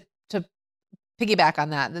to piggyback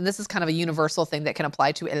on that. And this is kind of a universal thing that can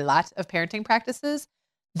apply to a lot of parenting practices.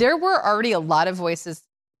 There were already a lot of voices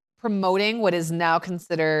promoting what is now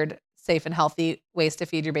considered safe and healthy ways to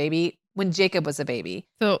feed your baby when Jacob was a baby.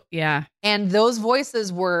 So, yeah. And those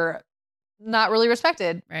voices were not really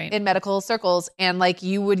respected in medical circles. And like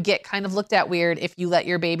you would get kind of looked at weird if you let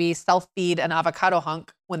your baby self-feed an avocado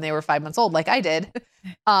hunk when they were 5 months old, like I did.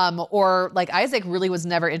 Or like Isaac really was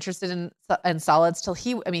never interested in solids till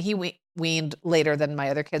he weaned later than my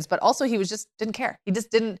other kids, but also he was just didn't care. He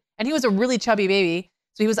just didn't. And he was a really chubby baby.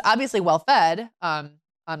 So he was obviously well fed on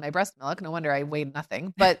my breast milk. No wonder I weighed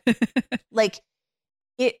nothing, but like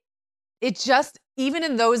it just, even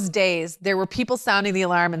in those days, there were people sounding the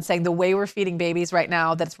alarm and saying the way we're feeding babies right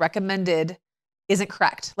now that's recommended isn't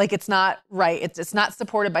correct. Like it's not right. It's not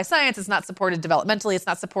supported by science. It's not supported developmentally. It's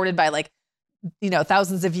not supported by like,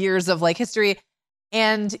 thousands of years of like history.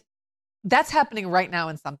 And that's happening right now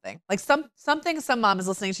in something. Like something some mom is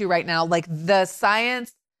listening to right now, like the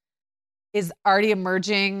science is already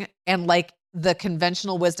emerging and like the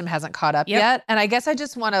conventional wisdom hasn't caught up yet. And I guess I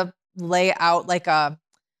just want to lay out like a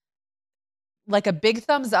big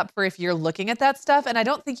thumbs up for if you're looking at that stuff. And I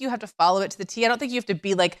don't think you have to follow it to the T. I don't think you have to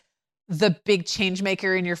be like the big change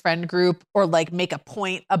maker in your friend group or like make a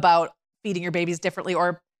point about feeding your babies differently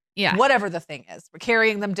or Yeah. Whatever the thing is. We're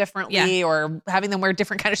carrying them differently or having them wear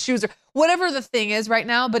different kind of shoes or whatever the thing is right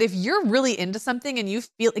now. But if you're really into something and you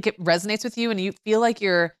feel like it resonates with you and you feel like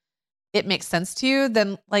it makes sense to you,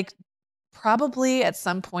 then like probably at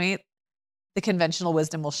some point the conventional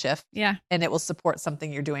wisdom will shift. Yeah. And it will support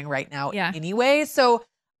something you're doing right now Yeah. anyway. So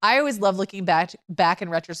I always love looking back in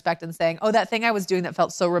retrospect and saying, oh, that thing I was doing that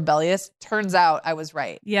felt so rebellious, turns out I was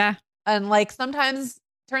right. Yeah. And like sometimes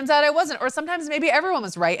turns out I wasn't, or sometimes maybe everyone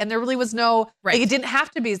was right. And there really was no, like, it didn't have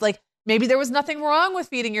to be. It's like, maybe there was nothing wrong with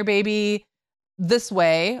feeding your baby this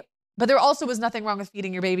way, but there also was nothing wrong with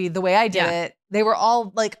feeding your baby the way I did it. They were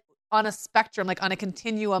all like on a spectrum, like on a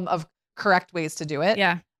continuum of correct ways to do it.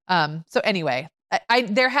 Yeah. So anyway,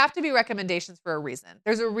 there have to be recommendations for a reason.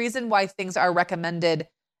 There's a reason why things are recommended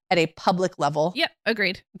at a public level. Yep.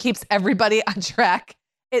 Agreed. Keeps everybody on track.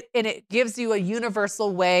 And it gives you a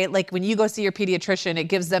universal way. Like when you go see your pediatrician, it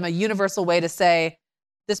gives them a universal way to say,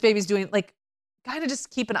 this baby's doing, like, kind of just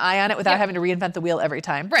keep an eye on it without having to reinvent the wheel every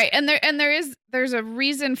time. Right. And there's a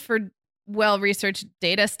reason for well-researched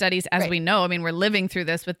data studies, as we know. I mean, we're living through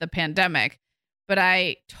this with the pandemic, but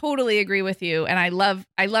I totally agree with you. And I love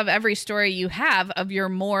every story you have of your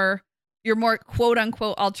more quote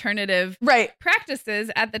unquote alternative practices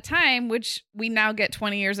at the time, which we now get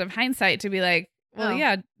 20 years of hindsight to be like, well,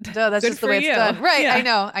 that's just the way it's done. Right.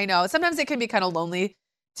 Yeah. I know. Sometimes it can be kind of lonely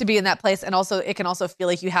to be in that place. And also it can also feel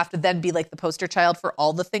like you have to then be like the poster child for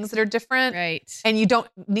all the things that are different. Right. And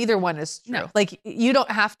neither one is true. No. Like you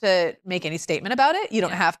don't have to make any statement about it. You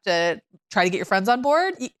don't have to try to get your friends on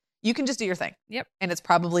board. You can just do your thing. Yep. And it's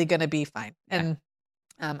probably going to be fine. And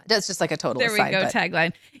that's just like a total aside. There we go,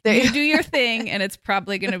 tagline. You do your thing and it's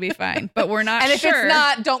probably going to be fine. But we're not and sure. And if it's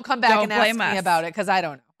not, don't come back and ask me about it because I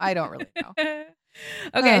don't know. I don't really know.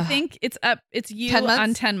 Okay, I think it's up. It's you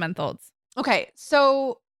on 10-month-olds. Okay,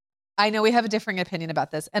 so I know we have a differing opinion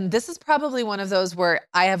about this. And this is probably one of those where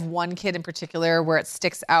I have one kid in particular where it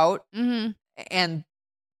sticks out. Mm-hmm. And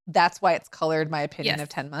that's why it's colored my opinion of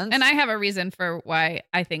 10 months. And I have a reason for why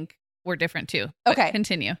I think we're different too. Okay.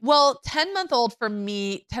 Continue. Well, 10-month-old for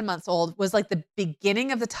me, 10 months old was like the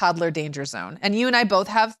beginning of the toddler danger zone. And you and I both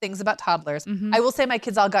have things about toddlers. Mm-hmm. I will say my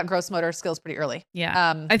kids all got gross motor skills pretty early.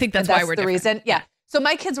 Yeah. I think that's why we're the different. reason. Yeah. So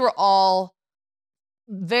my kids were all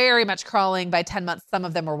very much crawling by 10 months. Some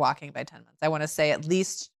of them were walking by 10 months. I want to say at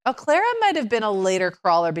least, Clara might have been a later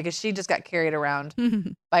crawler because she just got carried around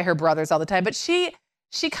by her brothers all the time. But she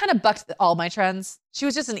kind of bucked all my trends. She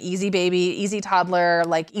was just an easy baby, easy toddler,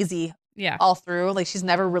 like easy all through. Like she's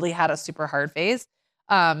never really had a super hard phase.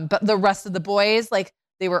 But the rest of the boys, like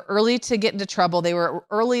they were early to get into trouble. They were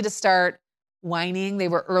early to start whining. They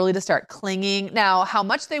were early to start clinging. Now, how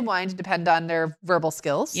much they whined depend on their verbal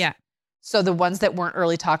skills. Yeah. So the ones that weren't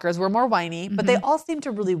early talkers were more whiny, but they all seemed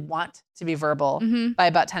to really want to be verbal by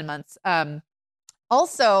about 10 months.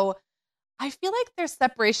 Also, I feel like their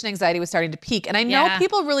separation anxiety was starting to peak. And I know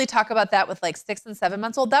people really talk about that with like 6 and 7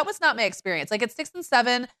 months old. That was not my experience. Like at 6 and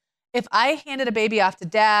 7, if I handed a baby off to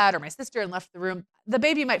dad or my sister and left the room, the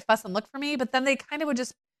baby might fuss and look for me, but then they kind of would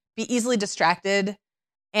just be easily distracted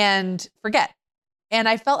and forget. And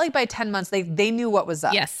I felt like by 10 months, they knew what was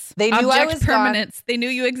up. Yes. They knew I was permanence. gone. They knew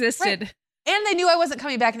you existed. Right. And they knew I wasn't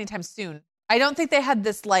coming back anytime soon. I don't think they had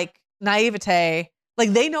this like naivete.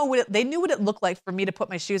 Like they knew what it looked like for me to put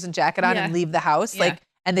my shoes and jacket on and leave the house. Yeah.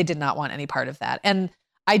 And they did not want any part of that. And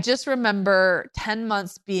I just remember 10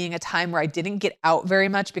 months being a time where I didn't get out very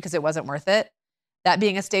much because it wasn't worth it. That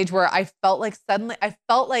being a stage where I felt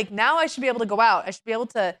like now I should be able to go out. I should be able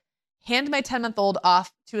to hand my 10-month-old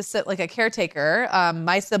off to a caretaker,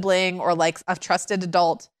 my sibling or like a trusted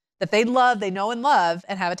adult that they know and love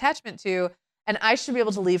and have attachment to. And I should be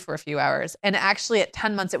able to leave for a few hours. And actually at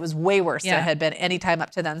 10 months, it was way worse than it had been any time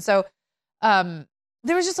up to then. So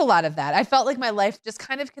there was just a lot of that. I felt like my life just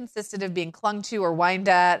kind of consisted of being clung to or whined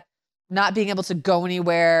at, not being able to go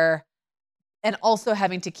anywhere, and also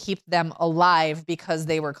having to keep them alive because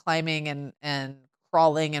they were climbing and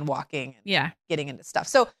crawling and walking and getting into stuff.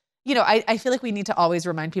 So, I feel like we need to always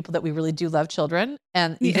remind people that we really do love children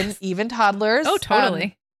and even toddlers. Oh,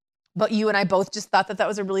 totally. But you and I both just thought that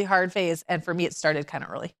was a really hard phase. And for me, it started kind of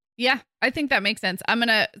early. Yeah, I think that makes sense.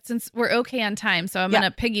 Since we're okay on time, so I'm going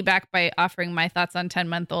to piggyback by offering my thoughts on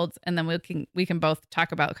 10-month-olds, and then we can both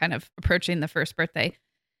talk about kind of approaching the first birthday.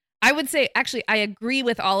 I would say, actually, I agree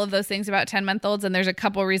with all of those things about 10-month-olds, and there's a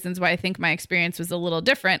couple reasons why I think my experience was a little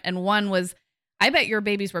different. And one was, I bet your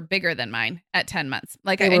babies were bigger than mine at 10 months.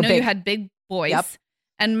 Like I know you had big boys. Yep.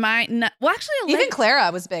 And mine, even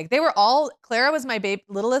Clara was big. Clara was my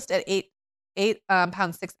littlest at 8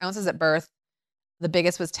 pounds 6 ounces at birth. the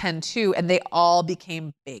biggest was 10-2, and they all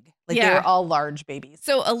became big. Like they were all large babies.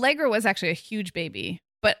 So Allegra was actually a huge baby,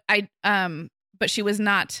 but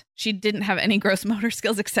she didn't have any gross motor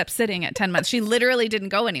skills except sitting at 10 months. She literally didn't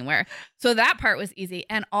go anywhere. So that part was easy.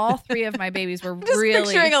 And all three of my babies were just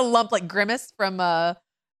really picturing a lump like Grimace from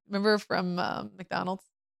remember from McDonald's?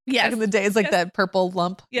 Yes. Back in the days, like that purple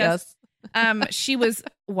lump. Yes. She was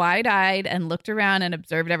wide-eyed and looked around and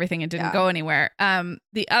observed everything and didn't go anywhere.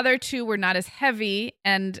 The other two were not as heavy,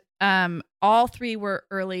 and all three were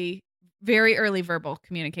very early verbal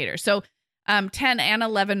communicators. So 10 and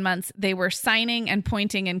 11 months, they were signing and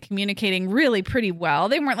pointing and communicating really pretty well.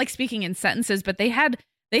 They weren't like speaking in sentences, but they had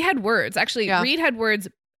words. Actually, Reed had words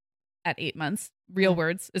at 8 months, real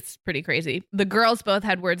words. It's pretty crazy. The girls both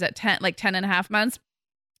had words at 10 and a half months.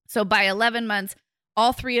 So by 11 months,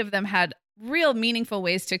 all three of them had real meaningful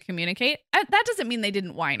ways to communicate. That doesn't mean they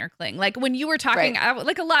didn't whine or cling. Like when you were talking,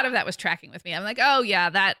 like a lot of that was tracking with me. I'm like, oh yeah,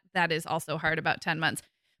 that is also hard about 10 months.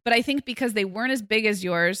 But I think because they weren't as big as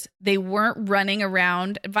yours, they weren't running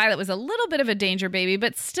around. Violet was a little bit of a danger baby,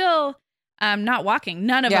 but still not walking.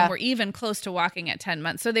 None of them were even close to walking at 10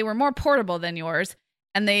 months. So they were more portable than yours,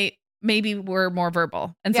 and they maybe were more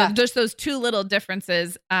verbal. And so just those two little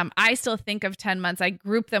differences, I still think of 10 months. I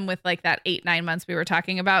group them with like that 8-9 months we were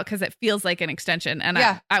talking about because it feels like an extension. And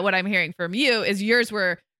what I'm hearing from you is yours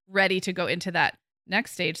were ready to go into that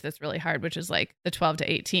next stage that's really hard, which is like the 12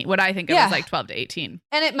 to 18. What I think it was like 12 to 18.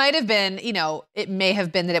 And it might have been, it may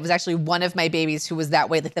have been that it was actually one of my babies who was that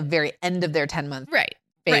way, like the very end of their 10-month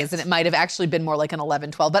phase. And it might have actually been more like an 11,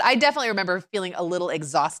 12. But I definitely remember feeling a little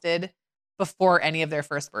exhausted before any of their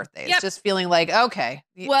first birthdays. Just feeling like, okay,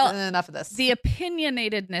 enough of this. The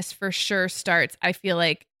opinionatedness for sure starts, I feel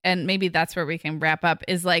like, and maybe that's where we can wrap up,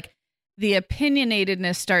 is like the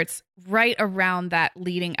opinionatedness starts right around that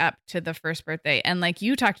leading up to the first birthday. And like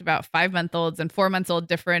you talked about 5-month-olds and 4-month-old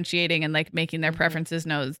differentiating and like making their preferences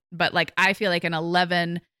known. But like, I feel like an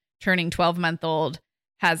 11 turning 12-month-old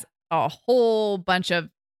has a whole bunch of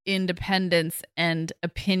independence and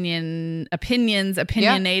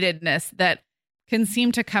opinionatedness that can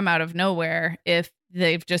seem to come out of nowhere if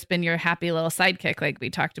they've just been your happy little sidekick, like we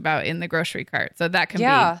talked about in the grocery cart. So that can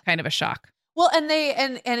be kind of a shock. Well, and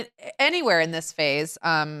anywhere in this phase,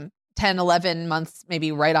 10, 11 months,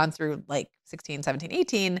 maybe right on through like 16, 17,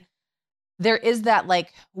 18, there is that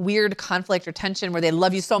like weird conflict or tension where they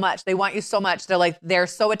love you so much. They want you so much. They're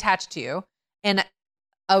so attached to you. And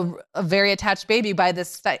a very attached baby by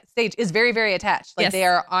this stage is very, very attached. Like they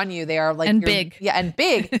are on you. They are like big. Yeah, and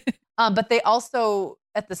big. But they also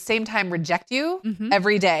at the same time reject you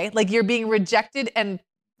every day. Like you're being rejected and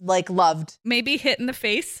like loved. Maybe hit in the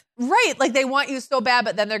face. Right. Like they want you so bad,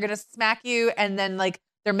 but then they're going to smack you and then like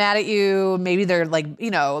they're mad at you. Maybe they're like,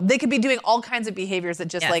 they could be doing all kinds of behaviors that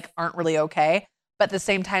just like aren't really okay. But at the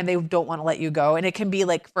same time, they don't want to let you go. And it can be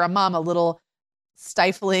like for a mom, a little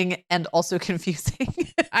stifling and also confusing.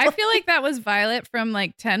 I feel like that was Violet from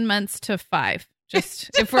like 10 months to 5.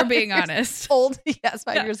 Just if we're being honest. Old. Yes,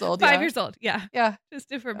 5 years old. 5 years old. Yeah. Yeah.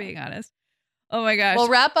 Just if we're being honest. Oh my gosh. We'll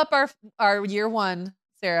wrap up our year one,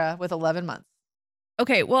 Sarah, with 11 months.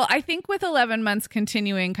 Okay. Well, I think with 11 months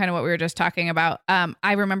continuing kind of what we were just talking about,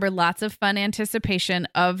 I remember lots of fun anticipation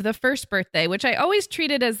of the first birthday, which I always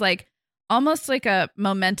treated as like almost like a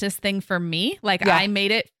momentous thing for me. Like I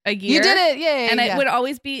made it a year. You did it. Yeah. And it would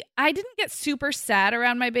always be, I didn't get super sad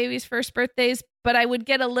around my baby's first birthdays, but I would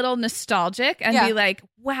get a little nostalgic and be like,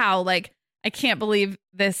 wow, like I can't believe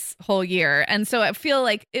this whole year. And so I feel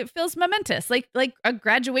like it feels momentous, like a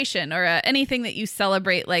graduation or anything that you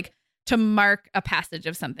celebrate, like to mark a passage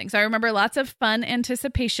of something. So I remember lots of fun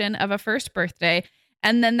anticipation of a first birthday.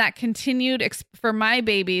 And then that continued for my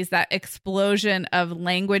babies, that explosion of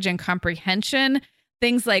language and comprehension,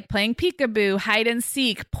 things like playing peekaboo, hide and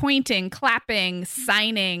seek, pointing, clapping,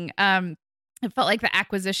 signing. It felt like the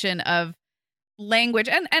acquisition of language.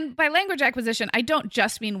 And by language acquisition, I don't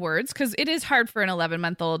just mean words, because it is hard for an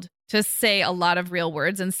 11-month-old to say a lot of real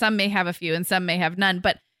words. And some may have a few and some may have none.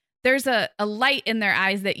 But there's a light in their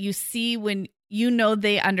eyes that you see when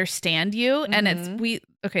they understand you. And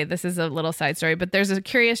this is a little side story, but there's a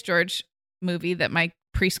Curious George movie that my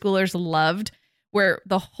preschoolers loved, where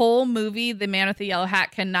the whole movie, the man with the yellow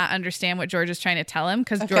hat cannot understand what George is trying to tell him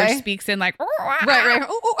because George speaks in like, right.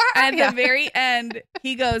 At the very end,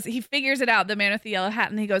 he figures it out, the man with the yellow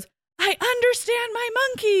hat, and he goes, I understand my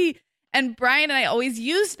monkey. And Brian and I always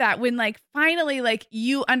used that when like finally like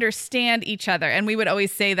you understand each other. And we would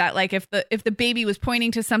always say that like if the baby was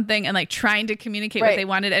pointing to something and like trying to communicate what they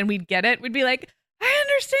wanted and we'd get it, we'd be like, I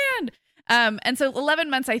understand. And so 11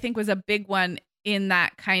 months I think was a big one in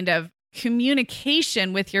that kind of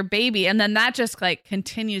communication with your baby. And then that just like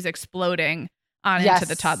continues exploding on into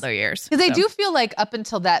the toddler years. Because they do feel like up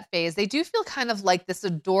until that phase, they do feel kind of like this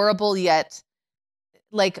adorable yet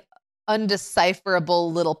like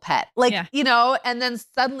undecipherable little pet. Like, you know, and then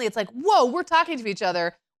suddenly it's like, whoa, we're talking to each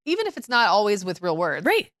other. Even if it's not always with real words,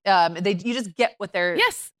 right? You just get what they're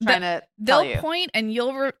trying to tell you. They'll point and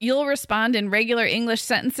you'll respond in regular English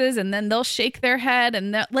sentences, and then they'll shake their head,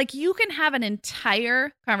 and like you can have an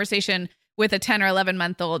entire conversation with a 10 or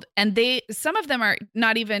 11-month-old, and some of them are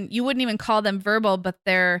not even, you wouldn't even call them verbal, but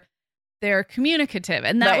they're communicative,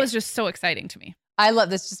 and that was just so exciting to me. I love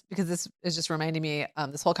this just because this is just reminding me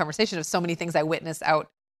this whole conversation of so many things I witness out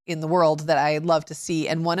in the world that I love to see,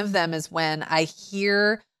 and one of them is when I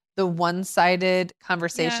hear the one-sided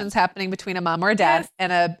conversations happening between a mom or a dad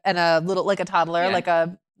and a little, like a toddler, like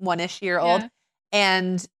a 1-ish year old.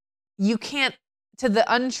 And you can't, to the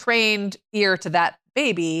untrained ear to that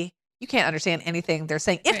baby, you can't understand anything they're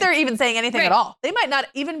saying. If they're even saying anything at all, they might not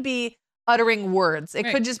even be uttering words. It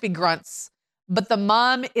could just be grunts, but the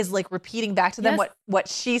mom is like repeating back to them what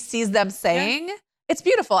she sees them saying. It's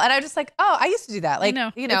beautiful. And I'm just like, oh, I used to do that. Like,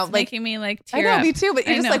 you know, it's like making me like tear up. I know, me too. But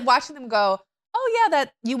you're just like watching them go, oh yeah,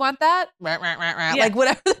 that you want that? Like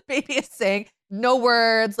whatever the baby is saying, no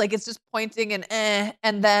words. Like it's just pointing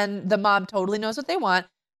and then the mom totally knows what they want,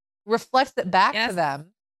 reflects it back to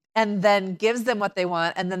them, and then gives them what they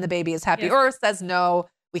want. And then the baby is happy or says, no,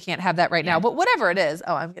 we can't have that right now. But whatever it is.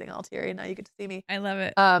 Oh, I'm getting all teary. Now you get to see me. I love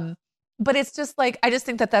it. But it's just like, I just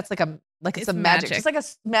think that's like it's a magic. It's like a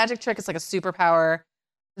magic trick. It's like a superpower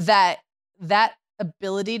that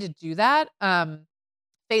ability to do that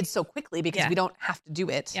fades so quickly because we don't have to do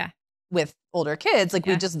it with older kids. Like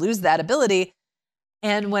we just lose that ability.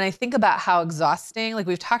 And when I think about how exhausting, like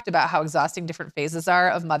we've talked about how exhausting different phases are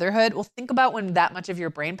of motherhood. Well, think about when that much of your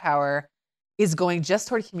brain power is going just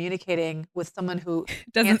toward communicating with someone who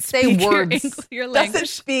can't say words, your language. Doesn't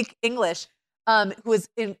speak English, who is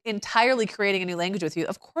entirely creating a new language with you.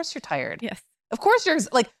 Of course you're tired. Yes. Of course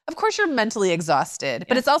you're mentally exhausted,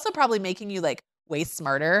 but it's also probably making you like way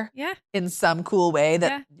smarter in some cool way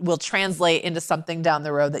that will translate into something down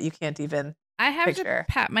the road that you can't even I have picture.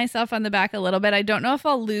 To pat myself on the back a little bit. I don't know if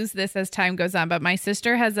I'll lose this as time goes on, but my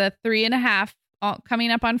sister has a 3.5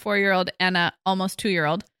 coming up on 4-year-old and a almost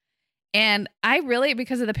 2-year-old. And I really,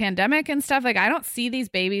 because of the pandemic and stuff, like I don't see these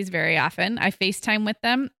babies very often. I FaceTime with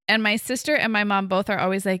them, and my sister and my mom both are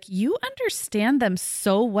always like, you understand them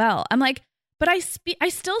so well. I'm like, but I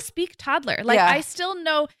still speak toddler. Like I still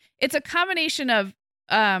know it's a combination of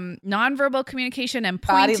nonverbal communication and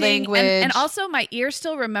pointing, body language, and also my ear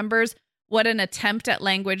still remembers what an attempt at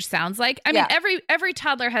language sounds like. I mean, every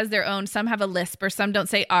toddler has their own. Some have a lisp or some don't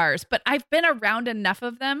say R's, but I've been around enough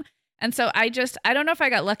of them. And so I don't know if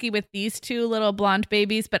I got lucky with these two little blonde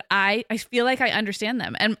babies, but I feel like I understand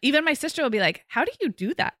them. And even my sister will be like, how do you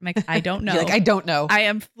do that? I'm like, I don't know. You're like, I don't know. I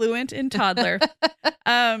am fluent in toddler.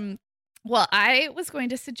 Well, I was going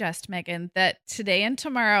to suggest, Megan, that today and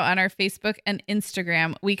tomorrow on our Facebook and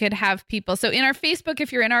Instagram, we could have people. So in our Facebook,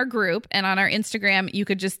 if you're in our group, and on our Instagram, you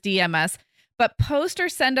could just DM us, but post or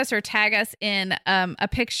send us or tag us in a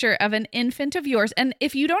picture of an infant of yours. And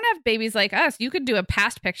if you don't have babies like us, you could do a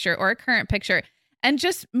past picture or a current picture and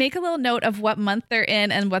just make a little note of what month they're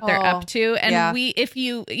in and what they're up to. And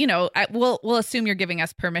we'll assume you're giving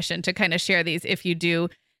us permission to kind of share these if you do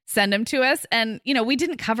send them to us. And, we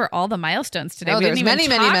didn't cover all the milestones today. No, there's many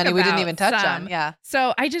we didn't even touch on. Yeah.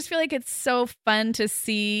 So I just feel like it's so fun to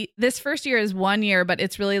see. This first year is 1 year, but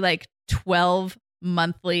it's really like 12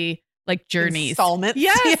 monthly like journeys. Installments.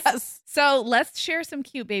 Yes. So let's share some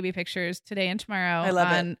cute baby pictures today and tomorrow. I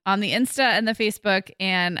love it. On the Insta and the Facebook.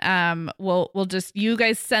 And we'll just, you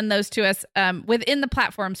guys send those to us within the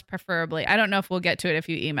platforms, preferably. I don't know if we'll get to it if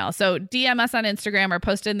you email. So DM us on Instagram or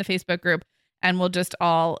post it in the Facebook group. And we'll just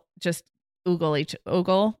all just ogle each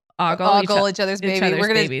other's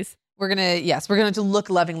babies. We're gonna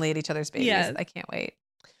look lovingly at each other's babies. Yes. I can't wait.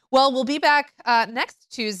 Well, we'll be back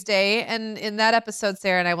next Tuesday, and in that episode,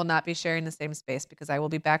 Sarah and I will not be sharing the same space because I will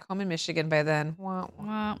be back home in Michigan by then. Wah, wah.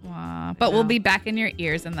 Wah, wah. But we'll be back in your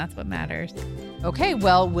ears, and that's what matters. Okay,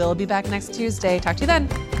 well, we'll be back next Tuesday. Talk to you then.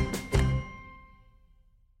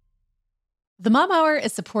 The Mom Hour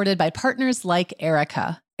is supported by partners like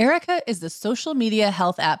Erica. Erica is the social media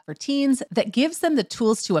health app for teens that gives them the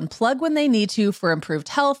tools to unplug when they need to for improved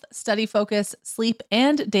health, study focus, sleep,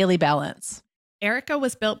 and daily balance. Erica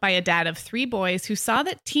was built by a dad of 3 boys who saw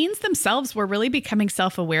that teens themselves were really becoming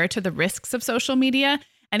self-aware to the risks of social media,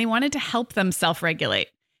 and he wanted to help them self-regulate.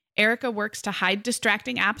 Erica works to hide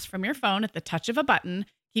distracting apps from your phone at the touch of a button,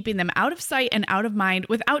 keeping them out of sight and out of mind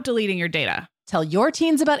without deleting your data. Tell your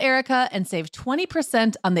teens about Erica and save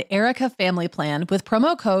 20% on the Erica family plan with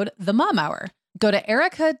promo code The Mom Hour. Go to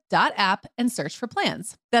erica.app and search for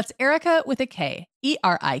plans. That's Erica with a K,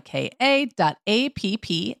 ERIKA.app,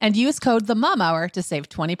 and use code The Mom Hour to save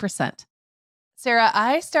 20%. Sarah,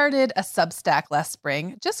 I started a Substack last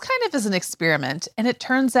spring, just kind of as an experiment, and it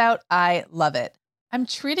turns out I love it. I'm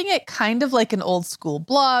treating it kind of like an old school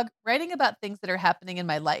blog, writing about things that are happening in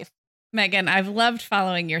my life. Megan, I've loved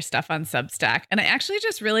following your stuff on Substack, and I actually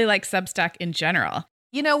just really like Substack in general.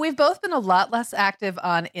 You know, we've both been a lot less active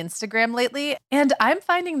on Instagram lately, and I'm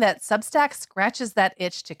finding that Substack scratches that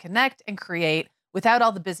itch to connect and create without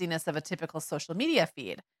all the busyness of a typical social media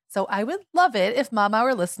feed. So I would love it if Mom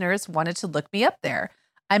Hour listeners wanted to look me up there.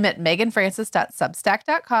 I'm at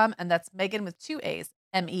meganfrancis.substack.com, and that's Megan with 2 A's,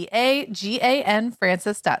 MEAGAN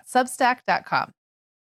Francis.substack.com.